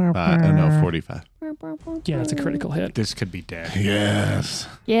 45. Yeah, that's a critical hit. This could be dead. Yes.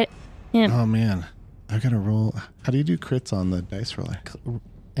 Get him. Oh, man. I got to roll. How do you do crits on the dice roller?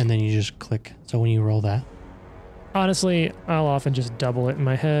 And then you just click. So when you roll that. Honestly, I'll often just double it in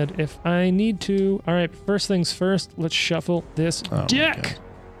my head if I need to. All right, first things first, let's shuffle this Oh my deck God.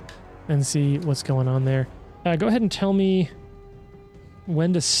 and see what's going on there. Go ahead and tell me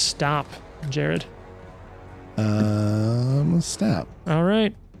when to stop, Jared. Stop. All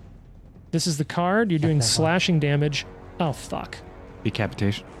right. This is the card. You're doing that one. slashing damage. Oh, fuck.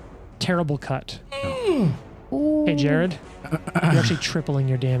 Decapitation. Terrible cut. Hey, Jared. You're actually tripling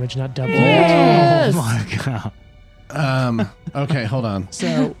your damage, not doubling it. Yes. Oh my god. Okay, hold on.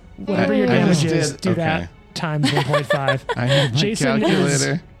 So whatever your I damage just is, did- do okay. that times 1.5. I have my Jason is-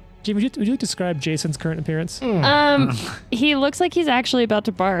 calculator. Jim, would you describe Jason's current appearance? He looks like he's actually about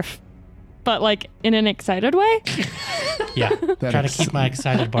to barf, but like in an excited way. Yeah. That Try to ex- keep my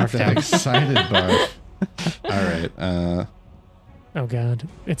excited barf That down. excited barf. All right. Oh, God.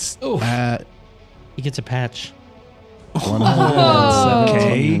 It's He gets a patch.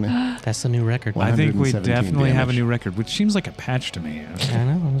 117. That's the new record. Wow. I think we 117 definitely have a damage. new record, which seems like a patch to me. I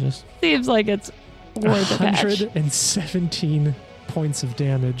know. I'm just. Seems like it's worth a patch. 117 points of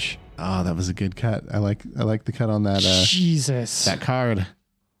damage. Oh, that was a good cut. I like the cut on that Jesus. that card.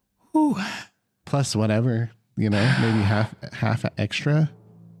 Plus whatever, maybe half extra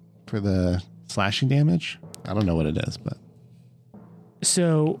for the slashing damage. I don't know what it is, but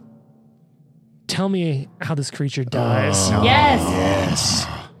So, tell me how this creature dies. Oh, Yes. yes.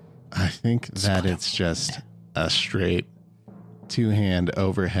 I think that it's just a straight two-hand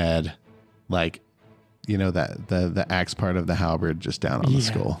overhead, like that the axe part of the halberd just down on the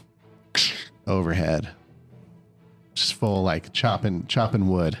skull, overhead, just full like chopping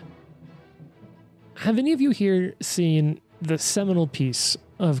wood. Have any of you here seen the seminal piece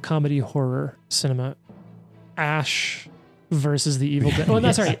of comedy horror cinema, Ash versus the Evil Dead? Oh,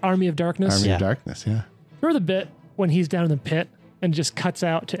 no, sorry, Army of Darkness. Army Yeah. of Darkness, yeah. Remember the bit when he's down in the pit and just cuts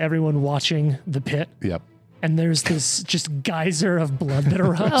out to everyone watching the pit, Yep. and there's this just geyser of blood that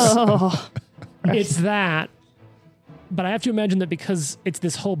erupts? Oh, It's that. But I have to imagine that because it's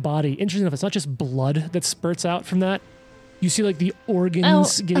this whole body, interesting enough, it's not just blood that spurts out from that. You see like the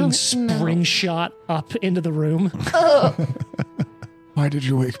organs getting spring shot up into the room. Why did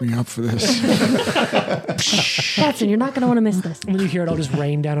you wake me up for this? Watson, you're not going to want to miss this. And then you hear it all just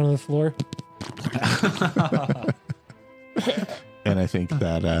rain down on the floor. And I think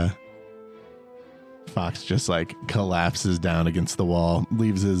that Fox just like collapses down against the wall,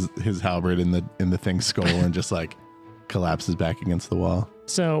 leaves his halberd in the thing's skull, and just like collapses back against the wall.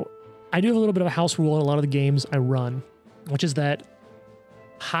 So I do have a little bit of a house rule in a lot of the games I run, which is that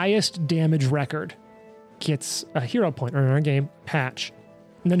highest damage record gets a hero point, or in our game, patch.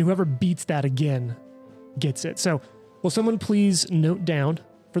 And then whoever beats that again gets it. So will someone please note down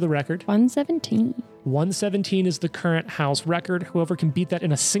for the record? 117. 117 is the current house record. Whoever can beat that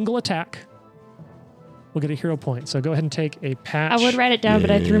in a single attack will get a hero point. So go ahead and take a patch. I would write it down, but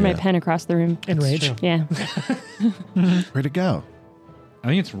I threw my Yeah. pen across the room. Enrage. True. Yeah. Where'd it go? I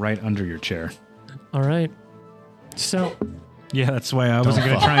think it's right under your chair. All right. So Yeah, that's why I wasn't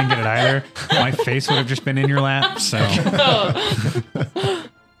going to try and get it either. My face would have just been in your lap, so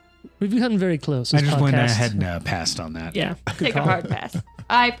we've gotten very close. I this just went podcast. ahead and passed on that. Yeah. Good Take a call. hard pass.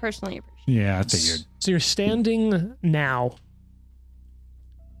 I personally appreciate Yeah, I figured. So you're standing now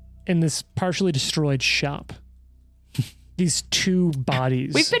in this partially destroyed shop. These two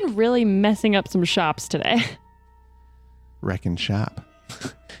bodies. We've been really messing up some shops today. Wrecking shop.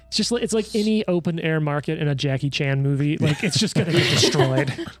 It's just like, it's like any open air market in a Jackie Chan movie. Like it's just gonna get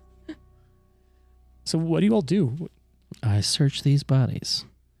destroyed. So what do you all do? I search these bodies.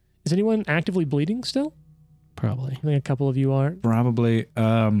 Is anyone actively bleeding still? Probably. I think a couple of you are. Probably,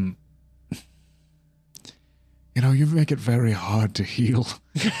 you make it very hard to heal.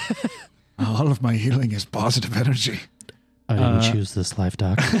 All of my healing is positive energy. I didn't choose this life,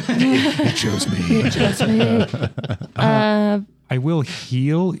 Doc. It chose me. Just me. I will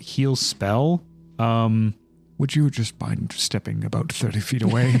heal spell. Would you just mind stepping about 30 feet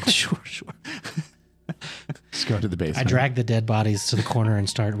away? Sure. Just go to the basement. I drag the dead bodies to the corner and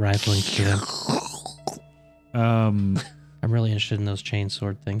start rifling through them. I'm really interested in those chain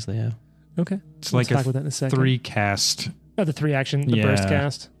sword things they have. Okay. It's Let's like talk about that in a second. 3 cast, Oh, the 3 action, the Yeah. burst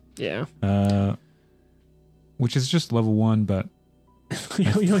cast. Yeah. which is just level 1, but you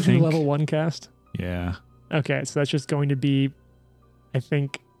only do think- level 1 cast? yeah. Okay, so that's just going to be, I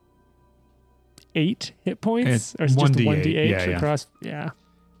think, 8 hit points? It's Or is it just 1d8, 1d8 yeah. across? Yeah.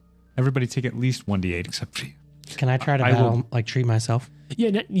 Everybody take at least 1d8 except for you. Can I try to I will- treat myself?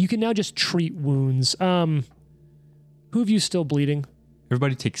 Yeah, you can now just treat wounds. Who of you still bleeding?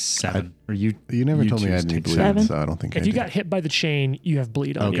 Everybody takes 7. Or you never told me I choose had to any take bleed, 7. so I don't think If I you do. got hit by the chain, you have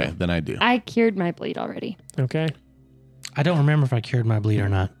bleed on Okay, you. then I do. I cured my bleed already. Okay. I don't remember if I cured my bleed or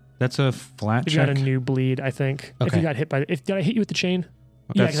not. That's a flat You got check. a new bleed, I think. If Okay. you got hit by did I hit you with the chain?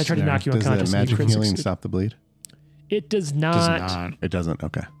 Yeah, because I tried to knock you Does the unconscious. and you magic couldn't healing succeed. stop the bleed? It does Does not. not. It doesn't.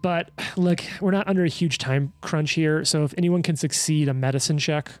 Okay. But look, we're not under a huge time crunch here. So if anyone can succeed a medicine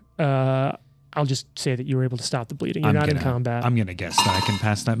check, I'll just say that you were able to stop the bleeding. You're not in combat. I'm gonna guess that I can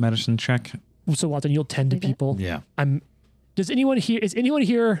pass that medicine check. So Watson, you'll tend to Okay. people. Yeah. Is anyone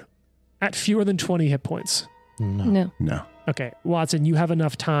here at fewer than 20 hit points? No. No. Okay, Watson, you have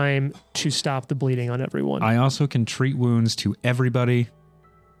enough time to stop the bleeding on everyone. I also can treat wounds to everybody.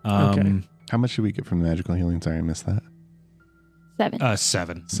 Okay. How much did we get from the magical healing? Sorry, I missed that. 7.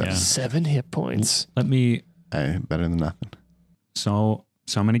 7. Seven. Yeah. 7 hit points. Let me. Better than nothing. So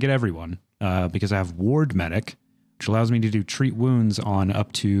I'm gonna get everyone because I have ward medic, which allows me to do treat wounds on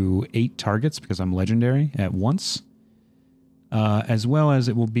up to 8 targets because I'm legendary at once. As well as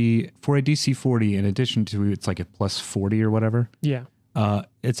it will be for a DC 40 in addition to it's like a plus 40 or whatever. Yeah.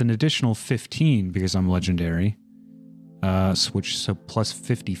 It's an additional 15 because I'm legendary. So plus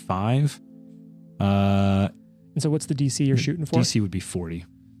 55. And so what's the DC you're shooting for? DC would be 40.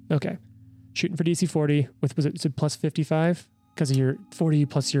 Okay. Shooting for DC 40 with, was it plus 55? Because of your 40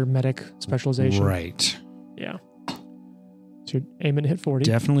 plus your medic specialization. Right. Yeah. So you're aiming to hit 40.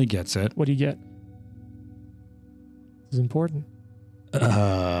 Definitely gets it. What do you get? This is important.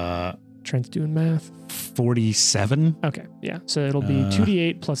 Trent's doing math. 47. Okay. Yeah. So it'll be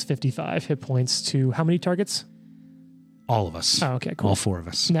 2d8 plus 55 hit points to how many targets? All of us. Oh, okay. Cool. All 4 of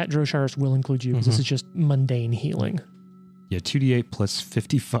us. And that Drosharis will include you because this is just mundane healing. Yeah, 2d8 plus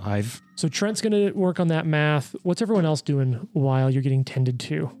 55. So Trent's going to work on that math. What's everyone else doing while you're getting tended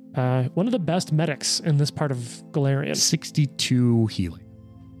to? One of the best medics in this part of Galarian. 62 healing.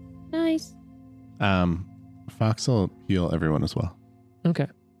 Nice. Fox will heal everyone as well. Okay.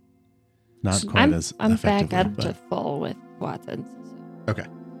 Not So quite as I'm back effectively, up but to full with Watson's. okay.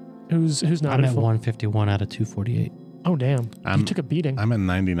 Who's not I'm at at full? 151 out of 248. Oh, damn. You I'm- took a beating. I'm at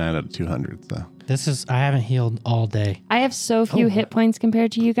 99 out of 200. So I haven't healed all day. I have so few Oh. hit points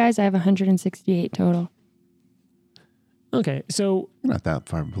compared to you guys. I have 168 total. Okay. So you're not that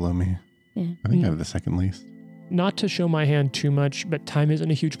far below me. Yeah. I think I have the second least. not to show my hand too much, but time isn't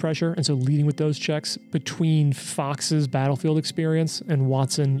a huge pressure. And so leading with those checks between Fox's battlefield experience and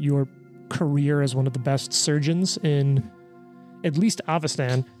Watson, your career as one of the best surgeons in at least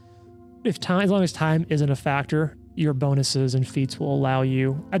Avestan, as long as time isn't a factor, your bonuses and feats will allow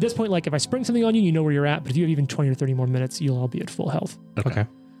you. At this point, like if I spring something on you, you know where you're at. But if you have even 20 or 30 more minutes, you'll all be at full health. Okay.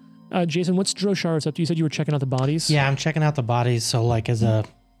 Jason, what's Drosharis up to? You said you were checking out the bodies? Yeah, I'm checking out the bodies. So like as a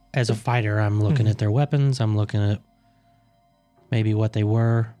fighter, I'm looking at their weapons. I'm looking at maybe what they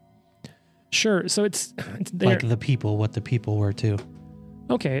were. Sure. So it's there. Like what the people were too.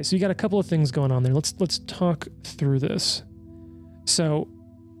 Okay, so you got a couple of things going on there. Let's talk through this. So,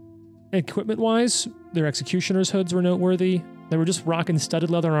 equipment-wise, their executioner's hoods were noteworthy. They were just rocking studded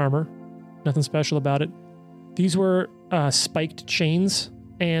leather armor. Nothing special about it. These were spiked chains,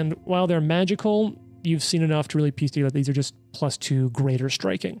 and while they're magical, you've seen enough to really piece together that these are just +2 greater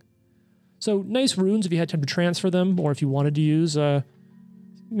striking. So nice runes if you had time to transfer them, or if you wanted to use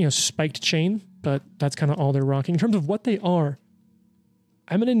spiked chain, but that's kind of all they're rocking. In terms of what they are,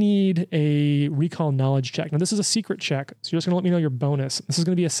 I'm going to need a recall knowledge check. Now, this is a secret check, so you're just going to let me know your bonus. This is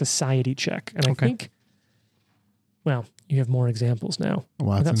going to be a society check. And I think, well, you have more examples now.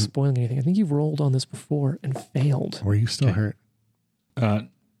 Watson, Without spoiling anything, I think you've rolled on this before and failed. were you still hurt?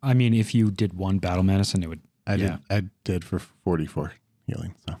 I mean, if you did 1 battle medicine, it would. I did for 44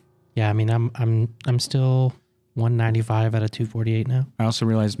 healing. So Yeah, I mean I'm still 195 out of 248 now. I also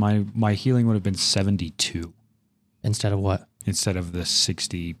realized my healing would have been 72 Instead of what? instead of the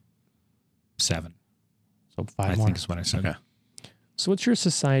 67. So 5 I more. think is what I said. Okay. So what's your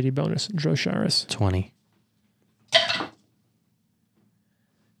society bonus, Drosharis? 20.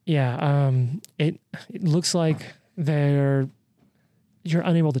 Yeah, it looks like you're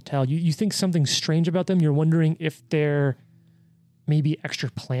unable to tell. You think something strange about them. You're wondering if they're maybe extra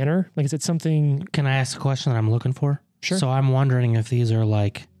planner. Like, is it something? Can I ask a question that I'm looking for? Sure. So I'm wondering if these are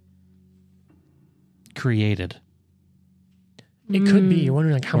like created It could be. You're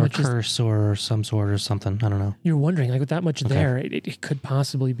wondering like how or much is. curse or some sort or something. I don't know. You're wondering like with that much there, it could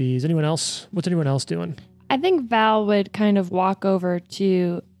possibly be. Is anyone else? What's anyone else doing? I think Val would kind of walk over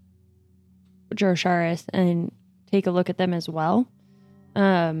to Drosharis and take a look at them as well.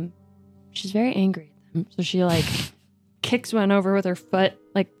 She's very angry at them. So she like kicks one over with her foot,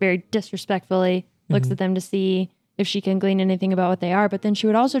 like very disrespectfully, looks at them to see if she can glean anything about what they are. But then she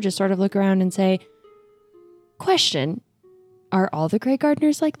would also just sort of look around and say, question, are all the Grey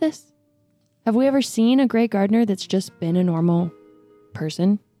Gardeners like this? Have we ever seen a Grey Gardener that's just been a normal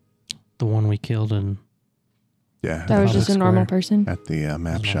person? The one we killed and Yeah. That was just a normal Square. person? At the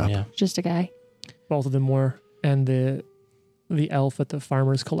map shop. Yeah. Just a guy? Both of them were. And the elf at the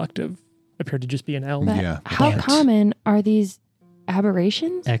Farmers Collective appeared to just be an elf. But Yeah. how But- common are these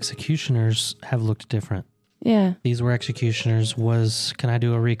aberrations? Executioners have looked different. Yeah. These were executioners. Can I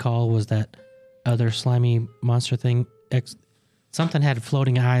do a recall? Was that other slimy monster thing? Something had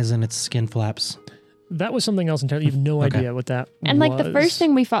floating eyes in its skin flaps. That was something else entirely. You have no Okay. idea what that And like the was. first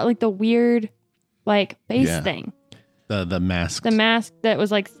thing we fought, like the weird, like base Yeah. thing, The mask. the mask that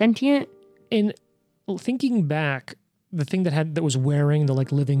was like sentient. In thinking back, the thing that was wearing the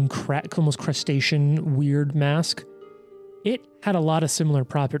like living almost crustacean weird mask, it had a lot of similar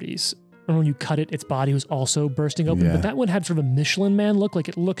properties. And when you cut it, its body was also bursting open. Yeah. But that one had sort of a Michelin Man look. Like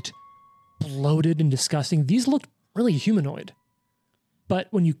it looked bloated and disgusting. These looked really humanoid. But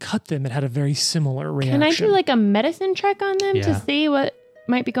when you cut them, it had a very similar reaction. Can I do like a medicine check on them Yeah. to see what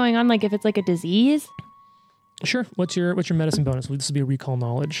might be going on? Like if it's like a disease? Sure. What's your medicine bonus? This will be a recall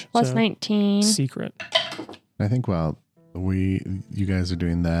knowledge. Plus so 19. Secret. I think while you guys are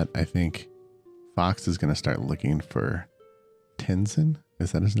doing that, I think Fox is going to start looking for Tenzin.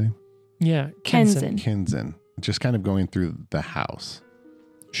 Is that his name? Yeah. Kenzen. Kinzen. Just kind of going through the house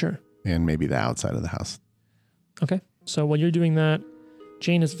Sure. and maybe the outside of the house. Okay. So while you're doing that,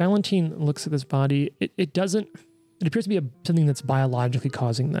 Jane, as Valentine looks at this body, it appears to be something that's biologically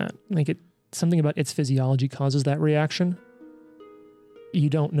causing that. Like something about its physiology causes that reaction. You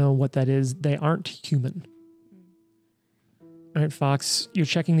don't know what that is. They aren't human. All right, Fox, you're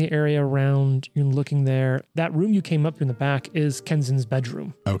checking the area around. You're looking there. That room you came up to in the back is Kenzen's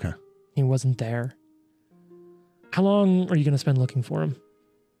bedroom. Okay. He wasn't there. How long are you going to spend looking for him?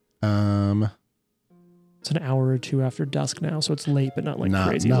 It's an hour or two after dusk now, so it's late, but not like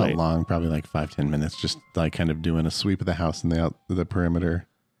crazy not late. long, probably like 5-10 minutes, just like kind of doing a sweep of the house and the perimeter.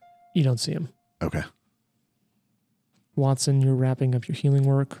 You don't see him. Okay. Watson, you're wrapping up your healing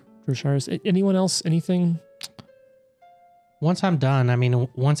work. Drosharis, anyone else? Anything? Once I'm done,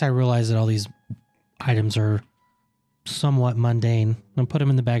 once I realize that all these items are somewhat mundane, I'll put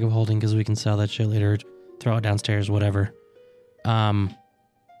them in the bag of holding because we can sell that shit later, throw it downstairs, whatever.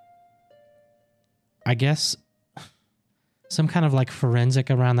 I guess some kind of like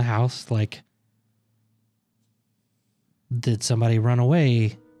forensic around the house. Like, did somebody run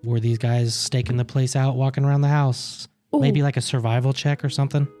away? Were these guys staking the place out, walking around the house? Ooh. Maybe like a survival check or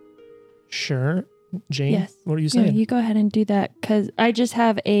something? Sure. Jane, Yes. what are you Yeah, saying? you go ahead and do that because I just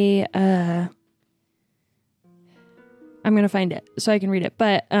have a. I'm gonna find it so I can read it,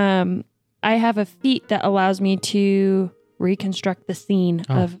 but I have a feat that allows me to reconstruct the scene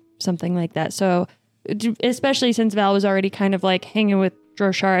of something like that. So, especially since Val was already kind of like hanging with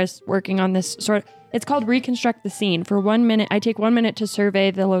Drosharis, working on this sort of. It's called reconstruct the scene. For 1 minute, I take 1 minute to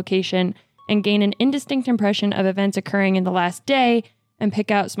survey the location and gain an indistinct impression of events occurring in the last day and pick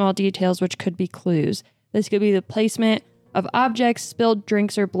out small details which could be clues. This could be the placement of objects, spilled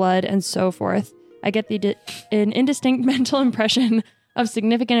drinks or blood, and so forth. I get an indistinct mental impression of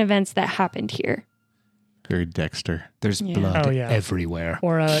significant events that happened here. Very Dexter. There's Yeah. blood Oh, yeah. everywhere.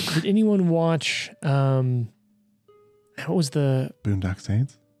 Or did anyone watch? What was the? Boondock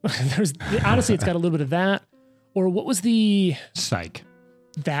Saints? Honestly, it's got a little bit of that. Or what was the? Psych.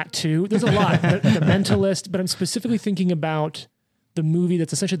 That too. There's a lot. The Mentalist, but I'm specifically thinking about the movie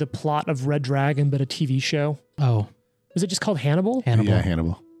that's essentially the plot of Red Dragon, but a TV show. Oh, Was it just called Hannibal? Hannibal. Yeah,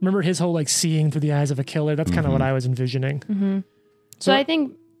 Hannibal. Remember his whole like seeing through the eyes of a killer? That's kind of what I was envisioning. Mm-hmm. So I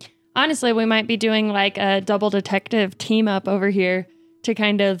think, honestly, we might be doing like a double detective team up over here to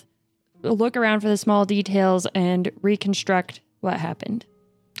kind of look around for the small details and reconstruct what happened.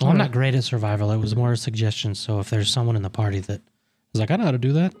 Well, I'm not great at survival. It was more a suggestion. So if there's someone in the party that is like, I know how to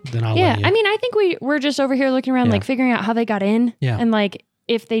do that, then I'll Yeah, let you. I mean, I think we're just over here looking around, Yeah. like figuring out how they got in, Yeah. and like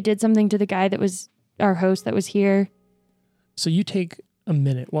if they did something to the guy that was our host that was here. So you take a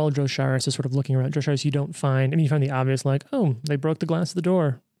minute while Drosharis is sort of looking around. Drosharis, you don't find. I mean, you find the obvious, like, oh, they broke the glass of the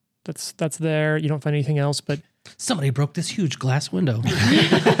door. That's there. You don't find anything else, but Somebody broke this huge glass window.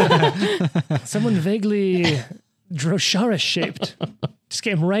 someone vaguely Drosharis shaped just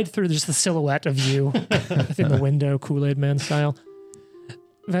came right through just the silhouette of you within the window, Kool-Aid Man style.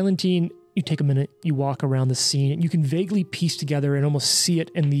 Valentine, you take a minute, you walk around the scene, and you can vaguely piece together and almost see it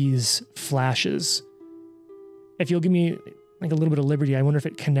in these flashes. If you'll give me like a little bit of liberty, I wonder if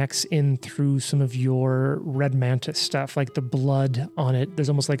it connects in through some of your Red Mantis stuff, like the blood on it. There's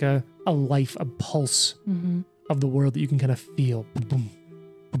almost like a life, a pulse of the world that you can kind of feel. Boom,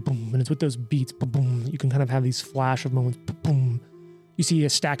 boom, boom. And it's with those beats, boom, boom, you can kind of have these flash of moments. Boom, boom. You see a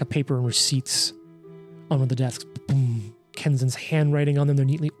stack of paper and receipts on one of the desks. Boom. Kenzen's handwriting on them. They're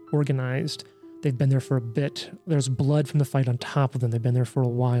neatly organized. They've been there for a bit. There's blood from the fight on top of them. They've been there for a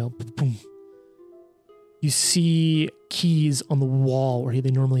while. Boom. You see keys on the wall where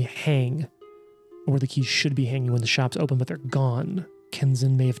they normally hang, or where the keys should be hanging when the shop's open, but they're gone.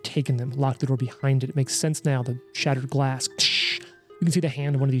 Kenzen may have taken them, locked the door behind it. It makes sense now, the shattered glass. You can see the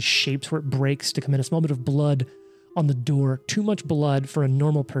hand of one of these shapes where it breaks to come in. A small bit of blood on the door. Too much blood for a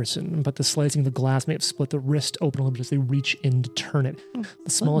normal person, but the slicing of the glass may have split the wrist open a little bit as they reach in to turn it. The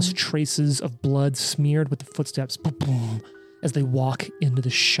smallest traces of blood smeared with the footsteps as they walk into the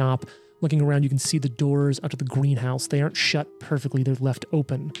shop. Looking around, you can see the doors out to the greenhouse. They aren't shut perfectly. They're left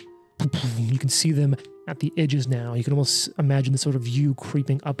open. You can see them at the edges now. You can almost imagine the sort of view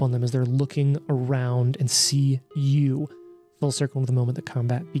creeping up on them as they're looking around and see you. Full circle to the moment that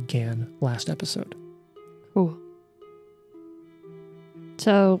combat began last episode. Cool.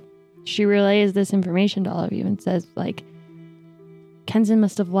 So she relays this information to all of you and says, like, Kenzen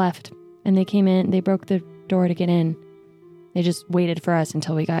must have left, and they came in, they broke the door to get in. They just waited for us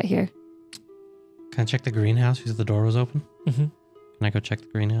until we got here. Can I check the greenhouse because the door was open? Mm-hmm. Can I go check the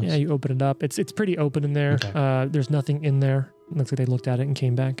greenhouse? Yeah, you open it up. It's pretty open in there. Okay. There's nothing in there. It looks like they looked at it and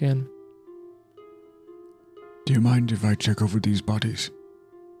came back in. Do you mind if I check over these bodies?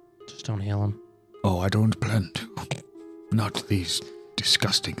 Just don't heal him. Oh, I don't plan to. Not these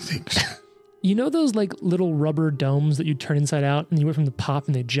disgusting things. You know those like little rubber domes that you turn inside out and you wait from the pop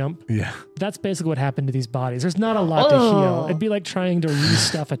and they jump? Yeah. That's basically what happened to these bodies. There's not a lot to heal. It'd be like trying to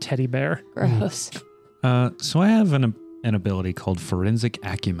restuff a teddy bear. Gross. So I have an ability called Forensic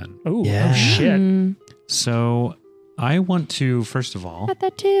Acumen. Ooh, Yeah. oh shit. So I want to, first of all, Got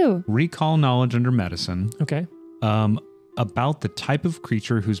that too. recall knowledge under medicine Okay. about the type of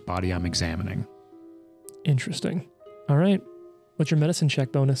creature whose body I'm examining. Interesting. All right. What's your medicine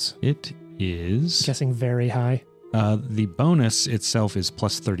check bonus? It is... Guessing very high. the bonus itself is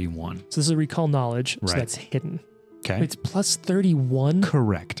plus 31. So this is a recall knowledge, so Right. that's hidden. Okay. It's plus 31?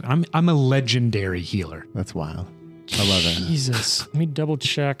 Correct. I'm a legendary healer. That's wild. I love it. Jesus. Let me double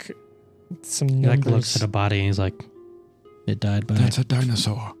check some He numbers. like looks at a body and he's like, it died by... That's a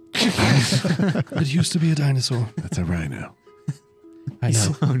dinosaur. It used to be a dinosaur. That's a rhino. I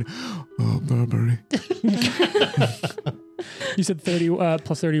know. Oh, Burberry. You said 30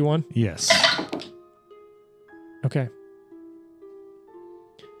 plus 31? Yes. Okay.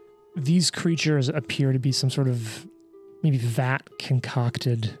 These creatures appear to be some sort of maybe vat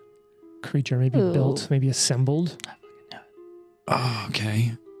concocted creature, maybe Ooh. built, maybe assembled. Oh,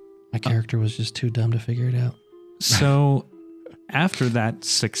 okay. My character was just too dumb to figure it out. So after that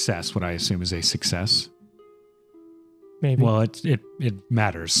success, what I assume is a success. Maybe. Well, it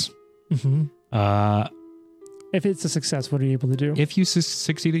matters. hmm Uh, If it's a success, what are you able to do? if you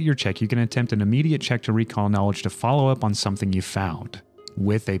succeed at your check, you can attempt an immediate check to recall knowledge to follow up on something you found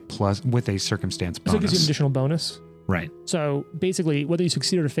with a circumstance So it gives you an bonus. additional bonus. Right. So basically, whether you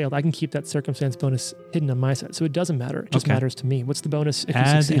succeeded or failed, I can keep that circumstance bonus hidden on my side. So it doesn't matter. It just Okay. matters to me. What's the bonus if you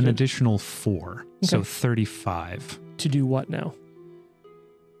Add succeeded? an additional 4, so Okay. 35. To do what now?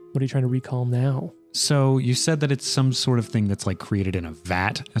 What are you trying to recall now? So you said that it's some sort of thing that's like created in a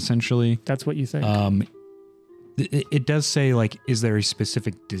vat, essentially. That's what you think. It does say, like, is there a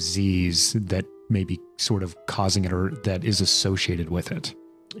specific disease that may be sort of causing it or that is associated with it?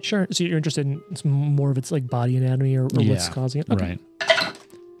 Sure. So you're interested in some more of its like body anatomy or what's Yeah, causing it? Okay. Right.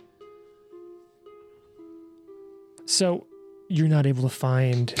 So you're not able to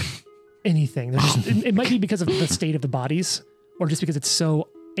find anything. There's just, it might be because of the state of the bodies or just because it's so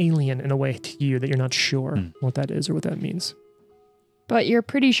alien in a way to you that you're not sure what that is or what that means. But you're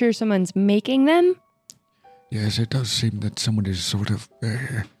pretty sure someone's making them? Yes, it does seem that someone is sort of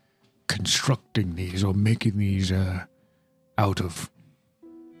constructing these or making these out of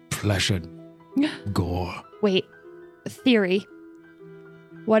flesh and gore. Wait, theory.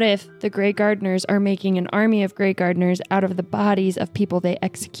 What if the Grey Gardeners are making an army of Grey Gardeners out of the bodies of people they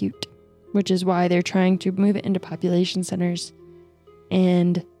execute? Which is why they're trying to move it into population centers.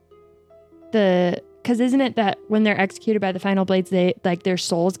 And because isn't it that when they're executed by the final blades, they like their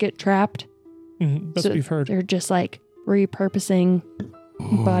souls get trapped? That's what we've heard. They're just like repurposing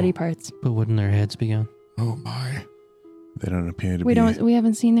body parts. But wouldn't their heads be gone? Oh my. They don't appear to We be. we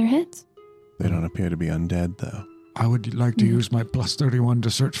haven't seen their heads. They don't appear to be undead, though. I would like to use my plus 31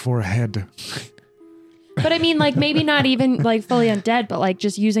 to search for a head. But I mean, like maybe not even like fully undead, but like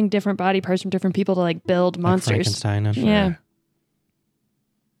just using different body parts from different people to like build Like monsters. Frankenstein. Yeah.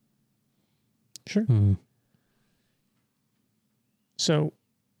 Sure. Hmm. So,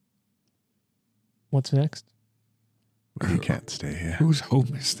 what's next? We can't stay here. Whose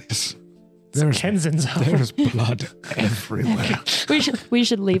home is this? Kenzen's home. There's blood everywhere. We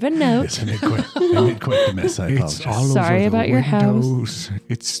should leave a note. Yes, I made quite the mess. I It's apologize. all Sorry over the about your house. windows.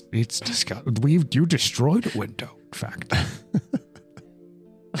 It's disgusting. You destroyed a window, in fact.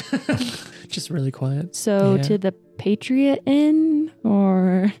 Just really quiet. So Yeah. to the Patriot Inn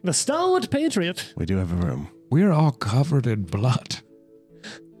or The Stalwart Patriot. We do have a room. We're all covered in blood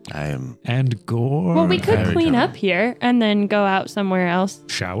I am. and gore. well, we could Very clean common. up here and then go out somewhere else.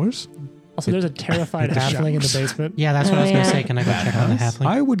 Showers? Also, there's a terrified The halfling in the showers. basement. Yeah, that's what I was Oh, going to yeah. say. Can I go check on the halfling?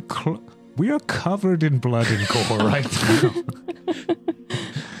 I would. We are covered in blood and gore right now.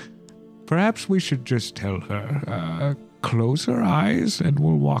 Perhaps we should just tell her, close her eyes and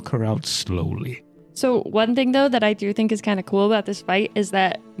we'll walk her out slowly. So one thing though that I do think is kind of cool about this fight is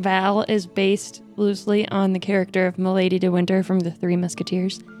that Val is based loosely on the character of Milady de Winter from the Three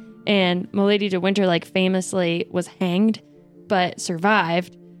Musketeers. And Milady de Winter like famously was hanged but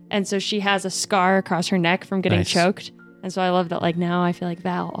survived. And so she has a scar across her neck from getting Nice. choked. And so I love that like now I feel like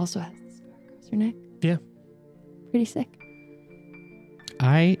Val also has the scar across her neck. Yeah. Pretty sick.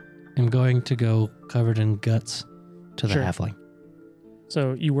 I am going to go covered in guts to the Sure. halfling.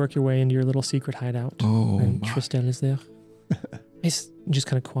 So you work your way into your little secret hideout. Oh, And my. Tristan is there. He's just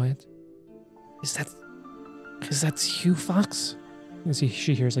kind of quiet. Is that Hugh Fox? As she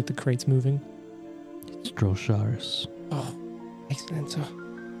hears like the crates moving. It's Drosharis. Oh, excellent.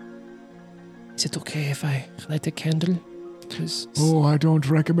 Is it okay if I light a candle? Please. Oh, I don't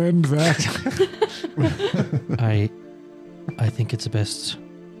recommend that. I think it's best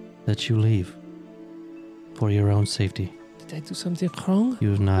that you leave for your own safety. Did I do something wrong? You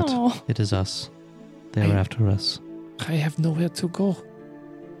have not. Oh. It is us. They are I- after us. I have nowhere to go.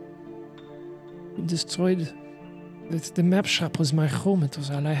 You destroyed. The map shop was my home. It was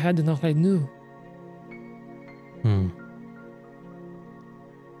all I had and all I knew.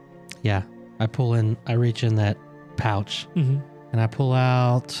 Yeah. I reach in that pouch Mm-hmm. and I pull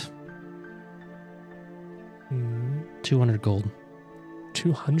out 200 gold.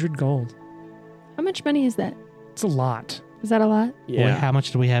 200 gold. How much money is that? It's a lot. Is that a lot? Wait, how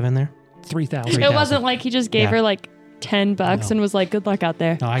much do we have in there? 3,000. 3,000. It wasn't like he just gave Yeah. her like $10 No. and was like, good luck out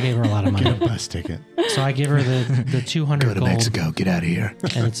there. No, I gave her a lot of Get a money. bus ticket. So I give her the 200 Go to gold. Mexico. Get out of here.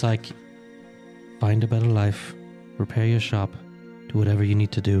 And it's like, find a better life, repair your shop, do whatever you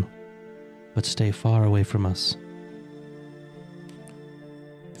need to do, but stay far away from us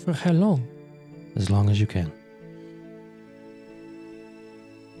For how long? as long as you can.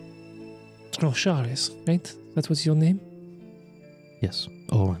 Oh, Charles, right? That was your name? Yes,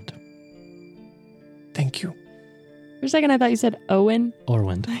 Orwind. Thank you. For a second, I thought you said Owen.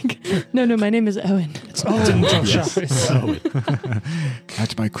 Orwind. Like, no, my name is Owen. It's Owen Yes. Charles.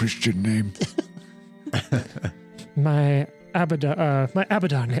 That's my Christian name. My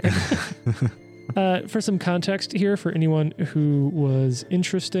Abaddon name. For some context here, for anyone who was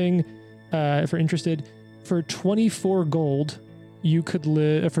interested, for 24 gold, you could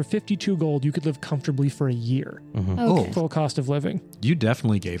live. For 52 gold, you could live comfortably for a year. Mhm. Okay. Full cost of living. You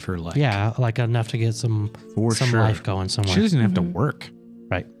definitely gave her like Yeah, like enough to get some for sure. life going somewhere. She doesn't have to Mhm. work.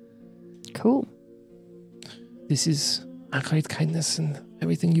 Cool. This is a great kindness and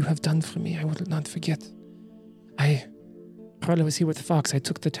everything you have done for me. I will not forget. While I was here with Fox, I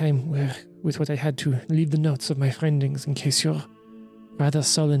took the time with what I had to leave the notes of my friendings in case your rather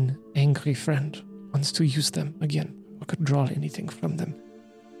sullen, angry friend wants to use them again or could draw anything from them.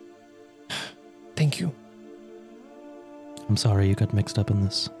 Thank you. I'm sorry you got mixed up in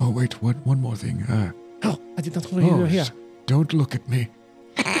this. Oh, wait, one more thing. Oh, I did not know you were here. Don't look at me.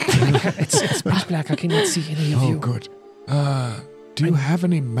 It's pitch black. I cannot see any of Oh, you. good. Do you have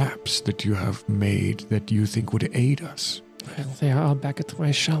any maps that you have made that you think would aid us? Well, they are all back at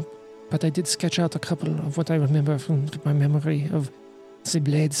my shop, but I did sketch out a couple of what I remember from my memory of the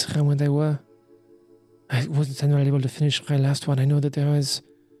blades from when they were. I wasn't able to finish my last one. I know that there is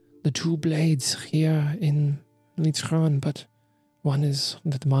the 2 blades here in Litron, but one is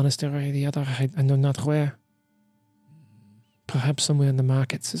at the monastery, the other I know not where. Perhaps somewhere in the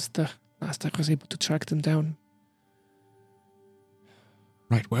markets is the last I was able to track them down.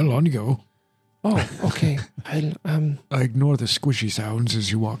 Right, well, on you go. Oh, okay. I'll I ignore the squishy sounds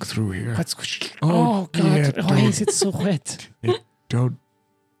as you walk through here. What's Oh, oh God! yeah, Why don't- is it so wet? Don't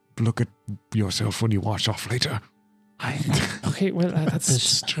look at yourself when you wash off later. Okay, well that's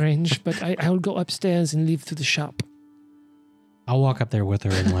strange, but I will go upstairs and leave to the shop. I'll walk up there with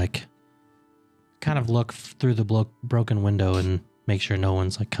her and like kind of look through the broken window and make sure no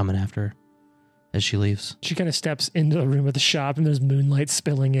one's like coming after her. as she leaves. She kind of steps into the room of the shop, and there's moonlight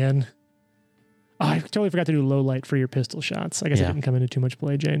spilling in. Oh, I totally forgot to do low light for your pistol shots. I guess it didn't come into too much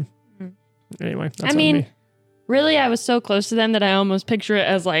play, Jane. Mm. Anyway, that's I on mean, me. really, I was so close to them that I almost picture it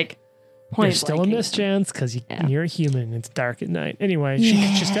as like point There's still a blanking. mischance because you're a human and it's dark at night. Anyway,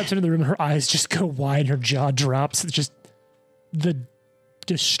 she steps into the room and her eyes just go wide, her jaw drops. It's just the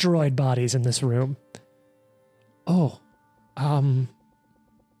destroyed bodies in this room. Oh,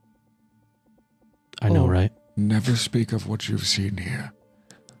 I know, right? Never speak of what you've seen here.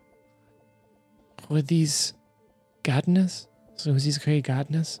 were these gardeners? So was these great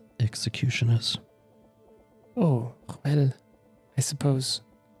gardeners? Executioners. Oh, well, I suppose.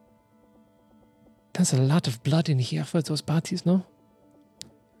 There's a lot of blood in here for those parties, no?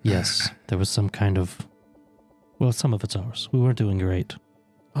 Yes, there was some kind of... Well, some of it's ours. We weren't doing great.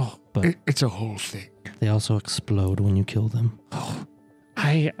 Oh, But It's a whole thing. they also explode when you kill them. oh,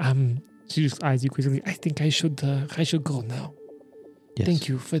 she just eyes you quickly. I think I should go now. Yes. Thank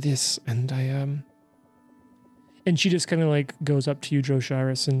you for this. And and she just kind of like goes up to you,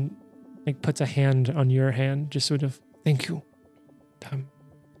 Drosharis, and like puts a hand on your hand, just sort of, thank you.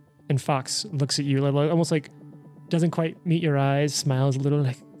 And Fox looks at you, like, almost like doesn't quite meet your eyes, smiles a little,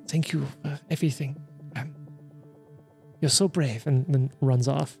 like, thank you for everything. You're so brave, and then runs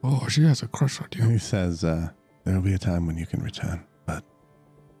off. Oh, she has a crush on you. He says, there'll be a time when you can return, but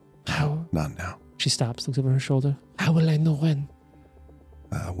How? not now. She stops, looks over her shoulder. How will I know when?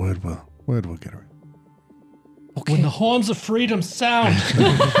 Word will get around. Okay. When the horns of freedom sound,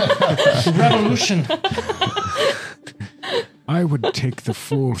 revolution. I would take the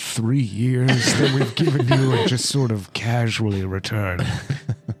full 3 years that we've given you and just sort of casually return.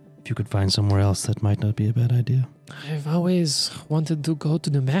 If you could find somewhere else, that might not be a bad idea. I've always wanted to go to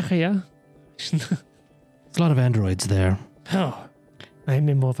Numeria. There's a lot of androids there. Oh, I'm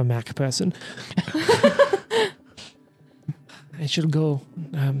more of a Mac person. I should go,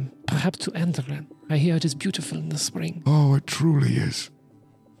 perhaps to Enderland. I hear it is beautiful in the spring. Oh, it truly is.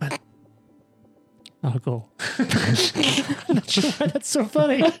 I'll go. I'm not sure why that's so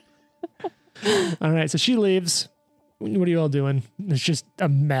funny. All right, so she leaves. What are you all doing? There's just a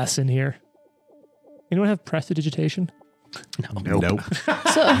mess in here. Anyone have prestidigitation? Nope.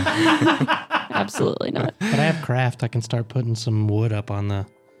 So, absolutely not. But I have craft. I can start putting some wood up on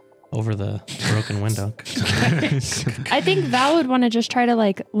over the broken window. I think Val would want to just try to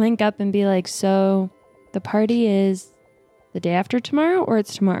like link up and be like, so the party is the day after tomorrow or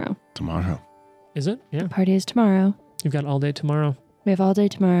it's tomorrow? Tomorrow. Is it? Yeah. The party is tomorrow. You've got all day tomorrow. We have all day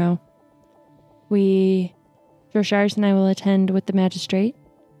tomorrow. Drosharis and I will attend with the magistrate.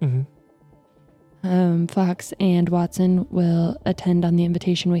 Mm-hmm. Fox and Watson will attend on the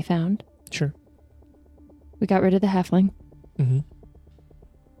invitation we found. Sure. We got rid of the halfling. Mm-hmm.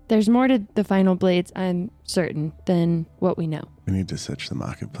 There's more to the final blades, I'm certain, than what we know. We need to search the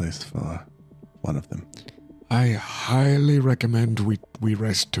marketplace for one of them. I highly recommend we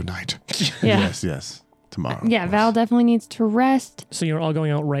rest tonight. Yeah. Yes. Tomorrow. Yeah, of course. Val definitely needs to rest. So you're all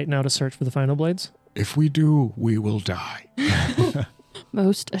going out right now to search for the final blades? If we do, we will die.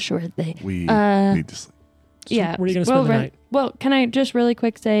 Most assuredly. We Uh, need to sleep. Yeah. Where are you going to spend the night? Well, can I just really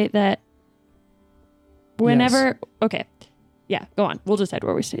quick say that whenever... Okay. Yeah, go on. We'll decide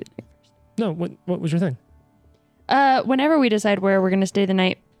where we stay the night. No, what was your thing? Whenever we decide where we're going to stay the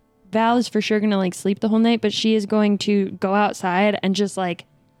night, Val is for sure going to like sleep the whole night, but she is going to go outside and just like,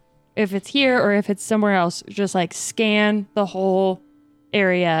 if it's here or if it's somewhere else, just like scan the whole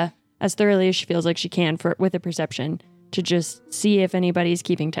area as thoroughly as she feels like she can with a perception to just see if anybody's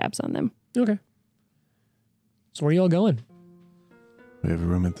keeping tabs on them. Okay. So where are you all going? We have a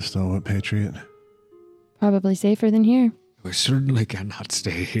room at the Stalwart Patriot. Probably safer than here. We certainly cannot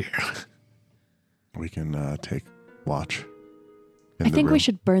stay here. We can take watch. in I the think we room.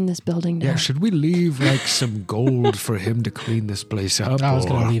 should burn this building down. Yeah, should we leave like some gold for him to clean this place up? I was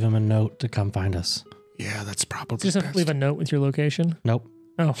going or- to leave him a note to come find us. Yeah, that's probably Just have to best. leave a note with your location. Nope.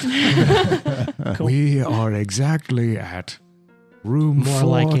 Oh. Cool. We are exactly at room More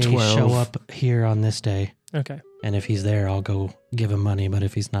like a 412. show up here on this day. Okay. And if he's there, I'll go give him money. But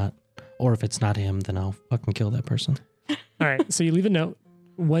if he's not, or if it's not him, then I'll fucking kill that person. All right. So you leave a note.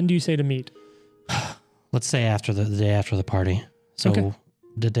 When do you say to meet? Let's say after the day after the party. So Okay.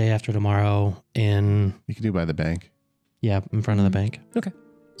 the day after tomorrow in, You can do by the bank. in front of the bank.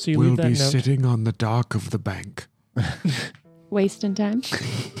 So you We'll leave that be note. sitting on the dock of the bank. Wasting time.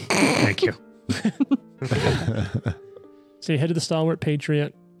 Thank you. So you head to the Stalwart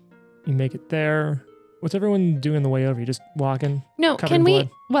Patriot. You make it there. What's everyone doing on the way over? You just walking? No, Covered in can we? blood.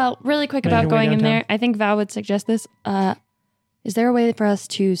 Well, really quick Making about your way going in downtown? there. I think Val would suggest this. Is there a way for us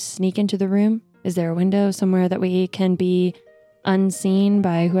to sneak into the room Is there a window somewhere that we can be unseen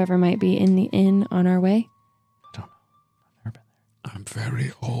by whoever might be in the inn on our way? I don't know. I've never been there. I'm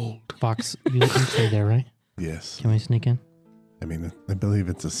very old. Fox, you stay there, right? Yes. Can we sneak in? I mean, I believe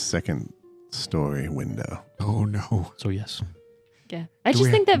it's a second story window. Oh no. So yes. Yeah. I Do just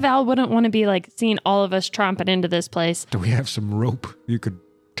we think that Val wouldn't want to be like seeing all of us tromping into this place. Do we have some rope you could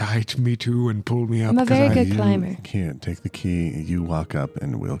tie to me to and pull me up? I'm a 'Cause very I- good climber. Here, take the key. You walk up,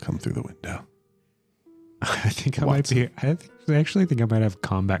 and we'll come through the window. I think I actually think I might have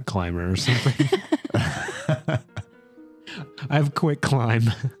combat climber or something. I have quick climb.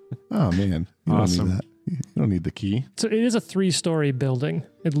 Oh man, you Awesome. don't need that. You don't need the key. So it is a 3-story building,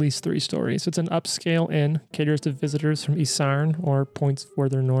 at least 3 stories. It's an upscale inn, caters to visitors from Isarn or points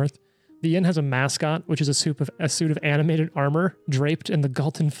further north. The inn has a mascot, which is a suit of animated armor draped in the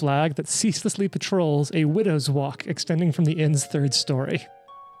Galton flag that ceaselessly patrols a widow's walk extending from the inn's 3rd story.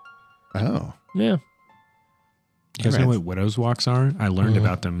 Oh, Yeah. You guys know what widow's walks are? I learned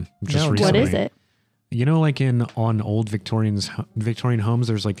about them just No, recently. What is it? You know, like on old Victorian homes,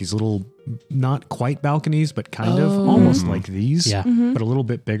 there's like these little, not quite balconies, but kind of almost like these, Yeah. but a little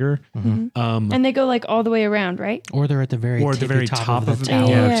bit bigger. And they go like all the way around, right? Or they're at the very Or at the very top of the the tower.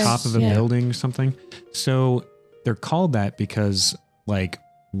 Yes. top of a Yeah. building or something. So they're called that because like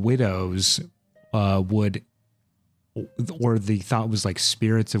widows would, or the thought was like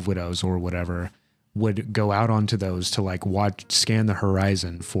spirits of widows or whatever, would go out onto those to like scan the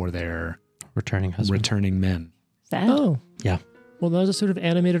horizon for their Returning husband. returning men. Sad. Oh. Yeah. Well, there's a sort of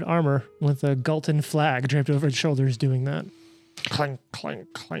animated armor with a Galton flag draped over its shoulders doing that. Clank,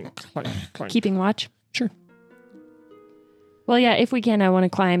 clank, clank, clank, clank. Keeping watch. Sure. Well, yeah, if we can, I want to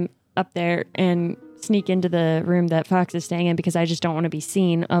climb up there and sneak into the room that Fox is staying in because I just don't want to be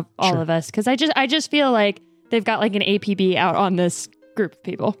seen of all Sure. of us. Because I just feel like they've got like an APB out on this group of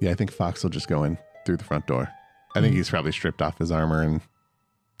people. yeah. I think Fox will just go in through the front door. I think he's probably stripped off his armor and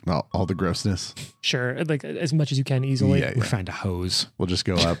all the grossness. Sure. Like as much as you can easily. Yeah, We yeah. find a hose. We'll just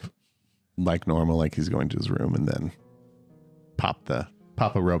go up like normal, like he's going to his room, and then pop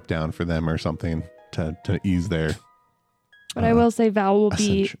a rope down for them or something to ease their. But I will say Val will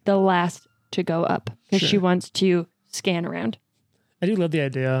be ascension. the last to go up because she Sure. wants to scan around. I do love the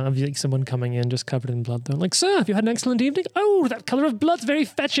idea of like someone coming in just covered in blood though. Like, sir, have you had an excellent evening? Oh, that color of blood's very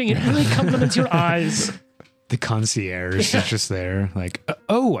fetching. It really compliments your eyes. The concierge is just there, like,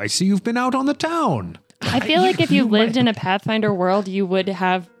 oh, I see you've been out on the town. I feel like if you lived in a Pathfinder world, you would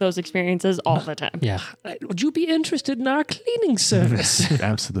have those experiences all the time. Yeah. Would you be interested in our cleaning service?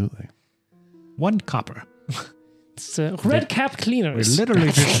 Absolutely. 1 copper. It's red cap We cleaners.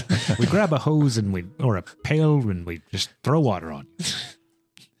 literally just we grab a hose or a pail and we just throw water on.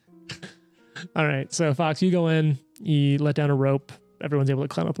 All right, so Fox, you go in, you let down a rope. Everyone's able to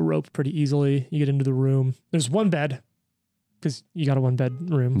climb up a rope pretty easily. You get into the room. There's 1 bed because you got a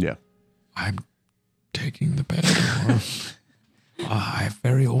 1-bed room. Yeah. I'm taking the bed. I have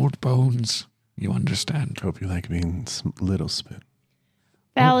very old bones. You understand? Hope you like being little spoon.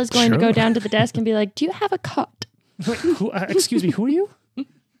 Val is going to go sure. down to the desk and be like, "Do you have a cot?" Excuse me, who are you?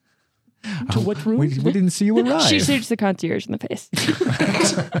 To what room? We didn't see you arrive. She shoots the concierge in the face.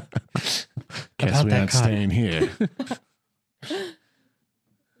 Guess About we're that not cot. staying here.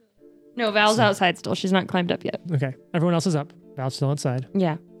 No, Val's outside still. She's not climbed up yet. Okay, everyone else is up. Val's still outside.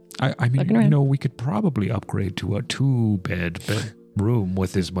 Yeah. I mean, Looking around. we could probably upgrade to a 2-bed room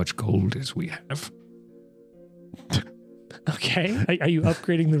with as much gold as we have. Okay, are you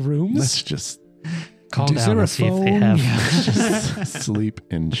upgrading the rooms? Let's just Call Is down there a and see if they phone? have. sleep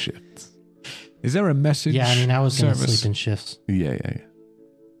in shifts. Is there a message? Yeah, I mean, I was going to service? sleep in shifts. Yeah.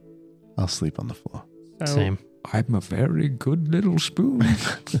 I'll sleep on the floor. So, Same. I'm a very good little spoon.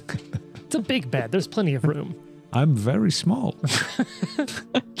 It's a big bed. There's plenty of room. I'm very small.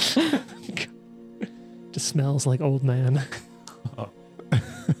 Just smells like old man.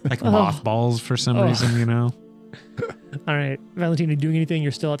 like mothballs for some Oh. reason, you know? All right, Valentine, are you doing anything?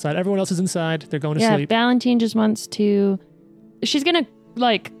 You're still outside. Everyone else is inside. They're going to Yeah, sleep. Valentine just wants to. She's gonna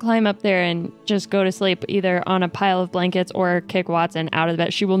like climb up there and just go to sleep either on a pile of blankets or kick Watson out of the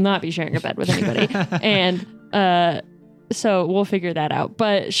bed. She will not be sharing a bed with anybody, and so we'll figure that out.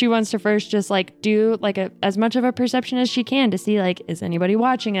 But she wants to first just like do like as much of a perception as she can to see like is anybody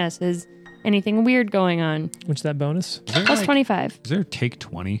watching us? Is anything weird going on? What's that bonus? Plus 25. Is there take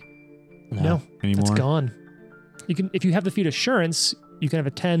 20 No, anymore? that's gone. You can, if you have the feat assurance, you can have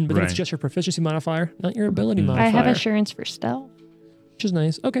a 10, but then it's Right. just your proficiency modifier, not your ability Mm. modifier. I have assurance for stealth. which is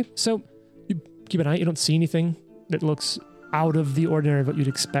nice. Okay, so you keep an eye. You don't see anything that looks out of the ordinary of what you'd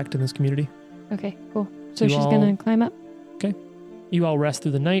expect in this community. Okay, cool. So You she's all- gonna climb up. You all rest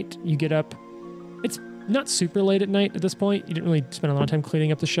through the night. You get up. not super late at night at this point. You didn't really spend a lot of time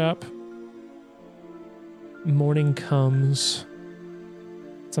cleaning up the shop. Morning comes.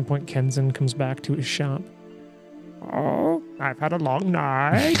 At some point, Kenzen comes back to his shop. Oh, I've had a long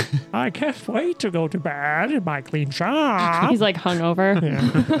night. I can't wait to go to bed in my clean shop. He's like hungover.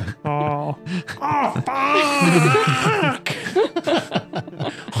 Yeah. Oh, fuck!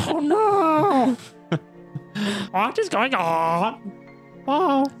 Oh no! What is going on?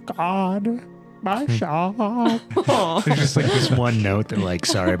 Oh God, my shop. There's just like this one note that like,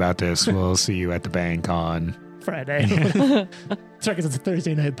 sorry about this. We'll see you at the bank on Friday. Sorry, because it's a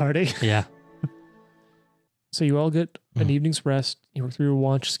Thursday night party. Yeah. So you all get an evening's rest. You work through your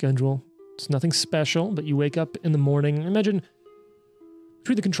watch schedule. It's nothing special, but you wake up in the morning. Imagine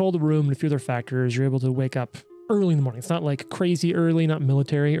through the control of the room and a few other factors, you're able to wake up early in the morning. It's not like crazy early, not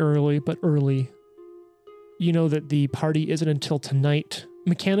military early, but early. You know that the party isn't until tonight.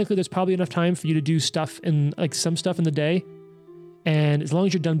 Mechanically, there's probably enough time for you to do stuff in like some stuff in the day. And as long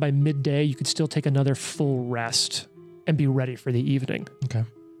as you're done by midday, you could still take another full rest and be ready for the evening. Okay.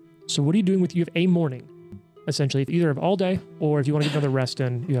 So what are you doing with, you have a morning, essentially. If either have all day, or if you want to get another rest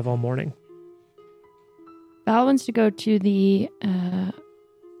in, you have all morning. Val wants to go to the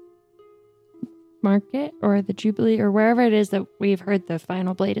market or the Jubilee or wherever it is that we've heard the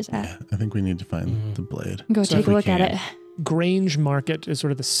final blade is at. Yeah, I think we need to find the blade. Go So take if a we look at can. it. Grange Market is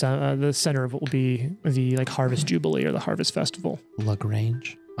sort of the center of what will be the like Harvest Jubilee or the Harvest Festival.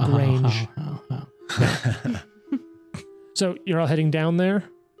 Lagrange. Grange. So you're all heading down there.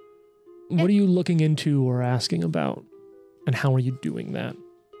 What are you looking into or asking about? And how are you doing that?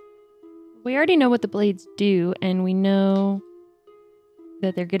 We already know what the blades do, and we know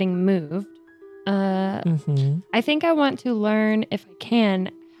that they're getting moved. I think I want to learn, if I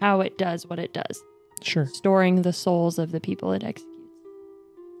can, how it does what it does. Sure. Storing the souls of the people it executes.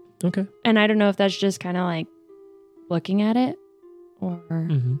 Okay. And I don't know if that's just kind of like looking at it or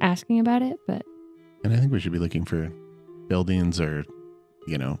asking about it, but And I think we should be looking for buildings or,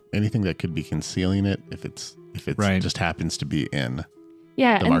 you know, anything that could be concealing it if it's Right. just happens to be in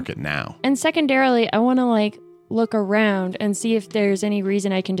yeah. the market now. And secondarily, I want to like look around and see if there's any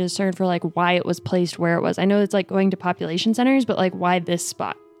reason I can discern for like why it was placed where it was. I know it's like going to population centers, but like why this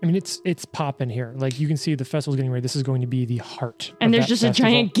spot? I mean, it's popping here. Like you can see the festival's getting ready. This is going to be the heart. And of there's that just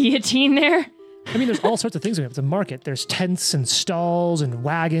festival. a giant guillotine there. I mean, there's all sorts of things going on. It's a market. There's tents and stalls and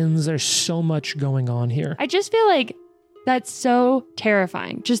wagons. There's so much going on here. I just feel like that's so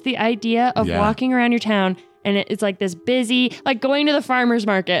terrifying. Just the idea of Yeah. walking around your town and it's like this busy, like going to the farmer's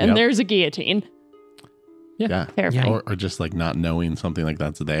market and Yep. there's a guillotine. Yeah. Terrifying. Or just like not knowing something like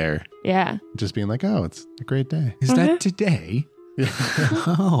that's there. Yeah. Just being like, oh, it's a great day. Is that today?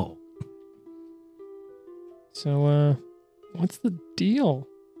 Oh. So, what's the deal?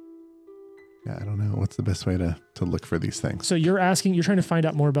 Yeah, I don't know. What's the best way to look for these things? So you're trying to find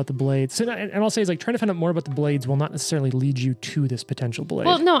out more about the blades. So, and I'll say is like trying to find out more about the blades will not necessarily lead you to this potential blade.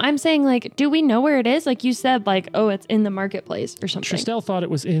 Well, no, I'm saying like, do we know where it is? Like you said, like, oh, it's in the marketplace or something. Tristel thought it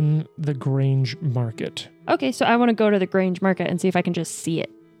was in the Grange Market. Okay, so I want to go to the Grange market and see if I can just see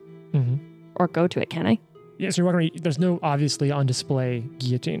it Mm-hmm. or go to it. Can I? Yeah, so you're walking around, there's no obviously on display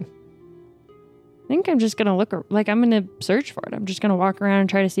guillotine. I think I'm just going to look, like I'm going to search for it. I'm just going to walk around and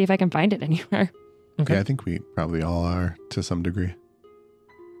try to see if I can find it anywhere. Okay. Yeah, I think we probably all are to some degree.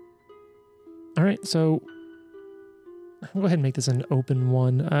 All right, so I'll go ahead and make this an open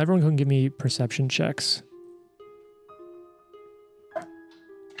one. Everyone can give me perception checks.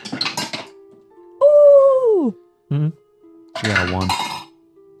 Ooh! She got a 1.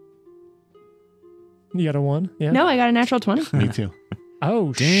 You got a 1? Yeah. No, I got a natural 20. Me too.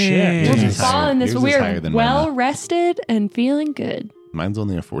 Oh, Dang. shit. We're Yours is higher. balling this. Yours is higher We're than well mine. rested and feeling good. Mine's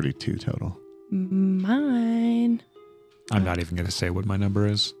only a 42 total. Mine. I'm not even going to say what my number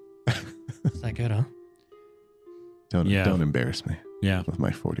is. Is that good, huh? Don't embarrass me Yeah. with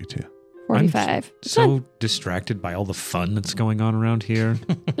my 42. 45. So distracted by all the fun that's going on around here.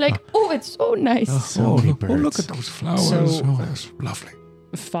 Like, oh, it's so nice. So many Oh, look birds. at those flowers. So- Oh, that's lovely.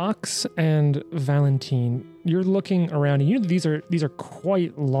 Fox and Valentine, you're looking around and you know these are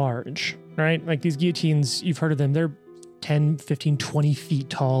quite large, right? Like these guillotines, you've heard of them. They're 10, 15, 20 feet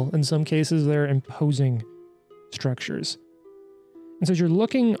tall. In some cases, they're imposing structures. And so as you're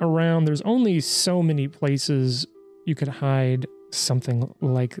looking around, there's only so many places you could hide something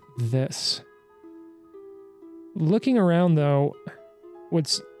like this. Looking around, though,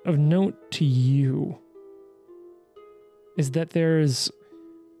 what's of note to you is that there's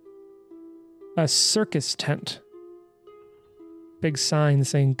a circus tent. Big sign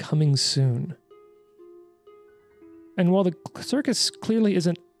saying coming soon. And while the circus clearly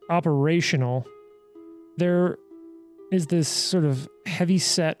isn't operational, there is this sort of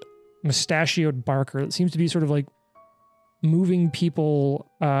heavy-set, mustachioed barker that seems to be sort of like moving people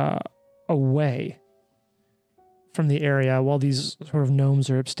away from the area while these sort of gnomes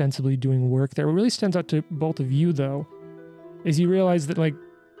are ostensibly doing work there. What really stands out to both of you, though, is you realize that like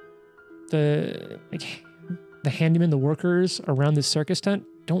the handymen, the workers around this circus tent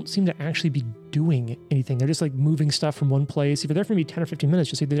don't seem to actually be doing anything. They're just like moving stuff from one place. If you're there for maybe 10 or 15 minutes,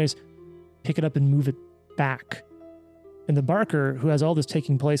 you'll see they just pick it up and move it back. And the barker, who has all this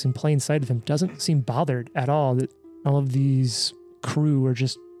taking place in plain sight of him, doesn't seem bothered at all that all of these crew are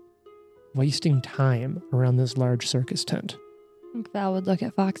just wasting time around this large circus tent. I think Val would look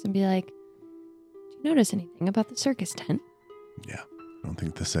at Fox and be like, "Do you notice anything about the circus tent?" Yeah. I don't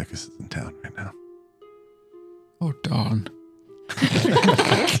think the circus is in town right now. Oh, darn.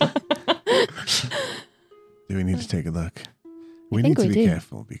 Do we need to take a look? We think need to we be do.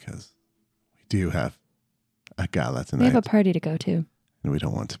 careful because we do have a gala We tonight. have a party to go to. and we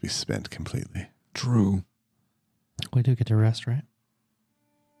don't want to be spent completely. True. We do get to rest, right?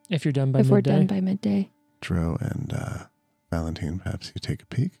 If you're done by If we're midday. done by midday. Dro and Valentine, perhaps you take a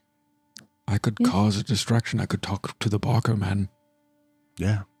peek? I could Yeah. cause a distraction. I could talk to the Barker man.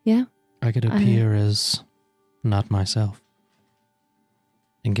 Yeah. Yeah. I could appear as not myself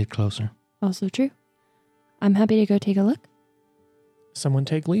and get closer. Also true. I'm happy to go take a look. Someone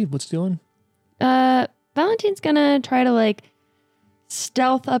take lead. What's doing? Valentine's gonna try to like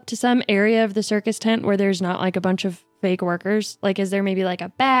stealth up to some area of the circus tent where there's not like a bunch of fake workers. Like, is there maybe like a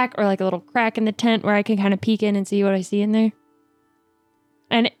back or like a little crack in the tent where I can kind of peek in and see what I see in there?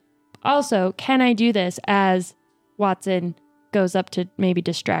 And also, can I do this as Watson goes up to maybe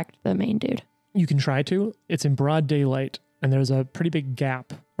distract the main dude? You can try to. It's in broad daylight, and there's a pretty big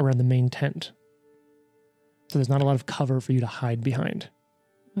gap around the main tent. So there's not a lot of cover for you to hide behind.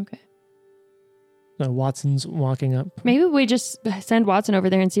 Okay. So Watson's walking up. Maybe we just send Watson over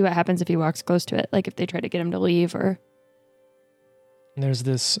there and see what happens if he walks close to it. Like if they try to get him to leave or... And there's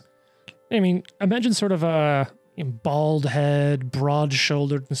this, I mean, imagine sort of a bald head,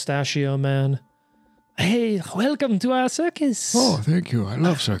 broad-shouldered mustachio man. Hey, welcome to our circus. Oh, thank you. I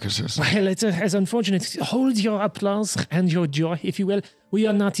love circuses. Well, it's unfortunate. Hold your applause and your joy, if you will. We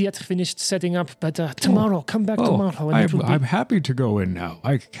are not yet finished setting up, but tomorrow, come back tomorrow. And it will be... I'm happy to go in now.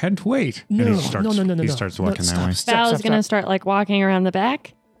 I can't wait. No, And he starts- no. he starts walking that stop, way. stop, Val stop, is going to stop. start like walking around the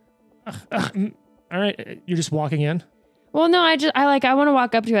back. All right, you're just walking in? Well, no, I want to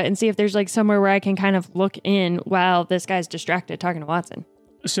walk up to it and see if there's like somewhere where I can kind of look in while this guy's distracted talking to Watson.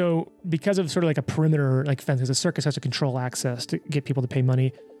 So because of sort of like a perimeter like fence, because the circus has to control access to get people to pay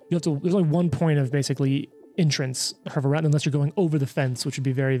money, there's only one point of basically entrance, however, unless you're going over the fence, which would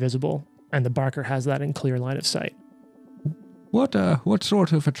be very visible. And the Barker has that in clear line of sight. What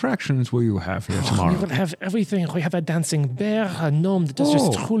sort of attractions will you have here We tomorrow? will have everything. We have a dancing bear, a gnome that does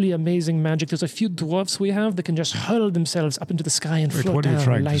just Oh. truly amazing magic. There's a few dwarfs we have that can just hurl themselves up into the sky and Wait, float what are you down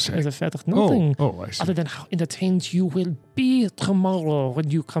trying to light say? as a feather. Nothing Oh, I see. other than how entertained you will be tomorrow when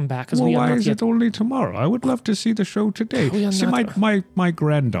you come back. Because Well, we are why not is yet... it only tomorrow? I would love to see the show today. We are See, not- my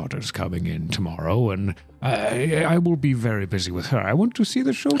granddaughter's coming in tomorrow, and I will be very busy with her. I want to see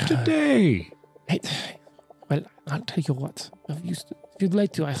the show today. Hey, well, I'll tell you what. If you'd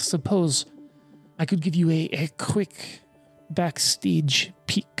like to, I suppose I could give you a quick backstage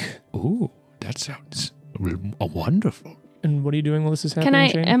peek. Ooh, that sounds wonderful. And what are you doing while this is Can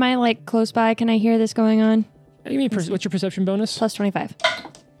happening, Shane? am I like close by? Can I hear this going on? Give me what's your perception bonus? Plus 25.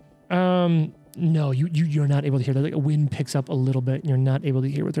 No, you're not able to hear that. Like a wind picks up a little bit, and you're not able to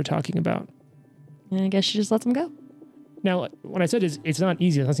hear what they're talking about. And I guess she just lets him go. Now, what I said is it's not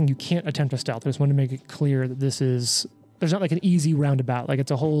easy. I'm not saying you can't attempt a stealth. I just wanted to make it clear that there's not like an easy roundabout. Like it's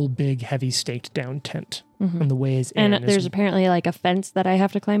a whole big, heavy, staked down tent from the ways in. And there's apparently like a fence that I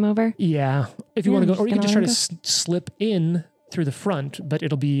have to climb over. Yeah, if you Yeah, want to I'm go, or you can just just try gonna to slip in through the front, but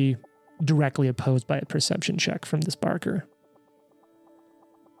it'll be directly opposed by a perception check from this Barker.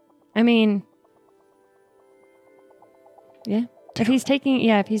 I mean, yeah. If he's taking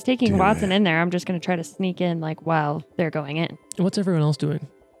Do Watson it. in there, I'm just going to try to sneak in like while they're going in. What's everyone else doing?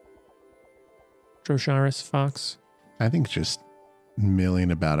 Drosharis, Fox. I think just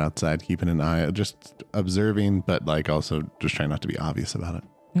milling about outside, keeping an eye, just observing, but like also just trying not to be obvious about it.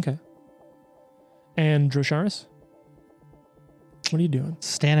 Okay. And Drosharis? What are you doing?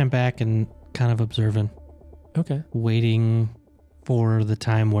 Standing back and kind of observing, Okay. waiting for the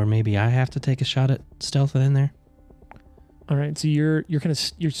time where maybe I have to take a shot at stealthing in there. All right. So you're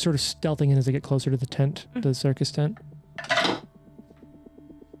sort of stealthing in as they get closer to the tent, to the circus tent.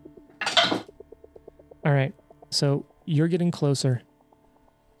 All right. So you're getting closer,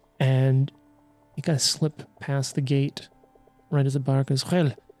 and You kind of slip past the gate right as the bar goes,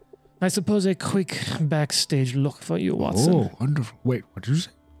 well, I suppose a quick backstage look for you, Watson. Oh, wonderful. Wait, what did you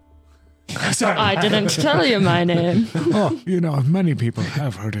say? Sorry. I didn't tell you my name. Oh, many people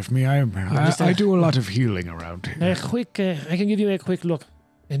have heard of me. I do a lot of healing around here. I can give you a quick look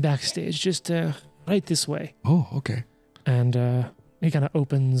backstage, just right this way. Oh, okay. And he kind of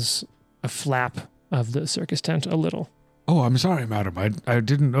opens a flap of the circus tent a little. Oh, I'm sorry, madam. I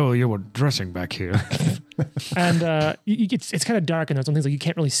didn't know you were dressing back here. And it's kind of dark in there. Some things like you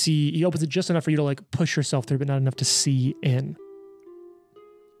can't really see. He opens it just enough for you to like push yourself through, but not enough to see in.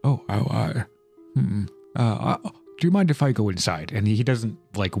 Do you mind if I go inside? And he doesn't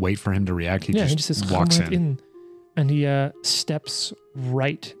like wait for him to react. He He just just says, walks "Come right in. And he steps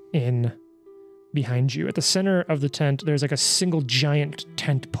right in behind you. At the center of the tent, there's like a single giant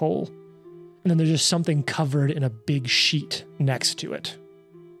tent pole. And then there's just something covered in a big sheet next to it.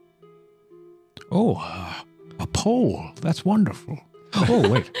 Oh, a pole. That's wonderful. Oh,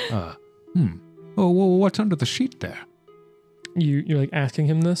 wait. Oh, well, what's under the sheet there? You're like asking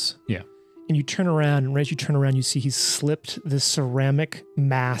him this? Yeah. And you turn around, and right as you turn around, you see he's slipped this ceramic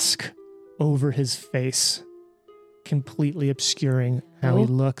mask over his face, completely obscuring how he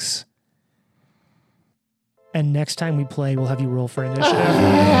looks. And next time we play, we'll have you roll for initiative.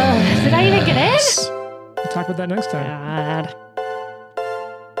 Did I even get in? We'll talk about that next time. God.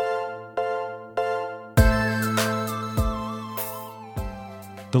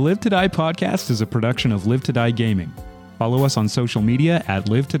 The Live to Die podcast is a production of Live to Die Gaming. Follow us on social media at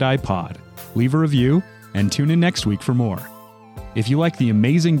Live to Die Pod. Leave a review and tune in next week for more. If you like the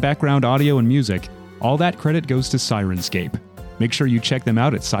amazing background audio and music, all that credit goes to Sirenscape. Make sure you check them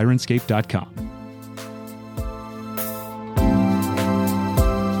out at sirenscape.com.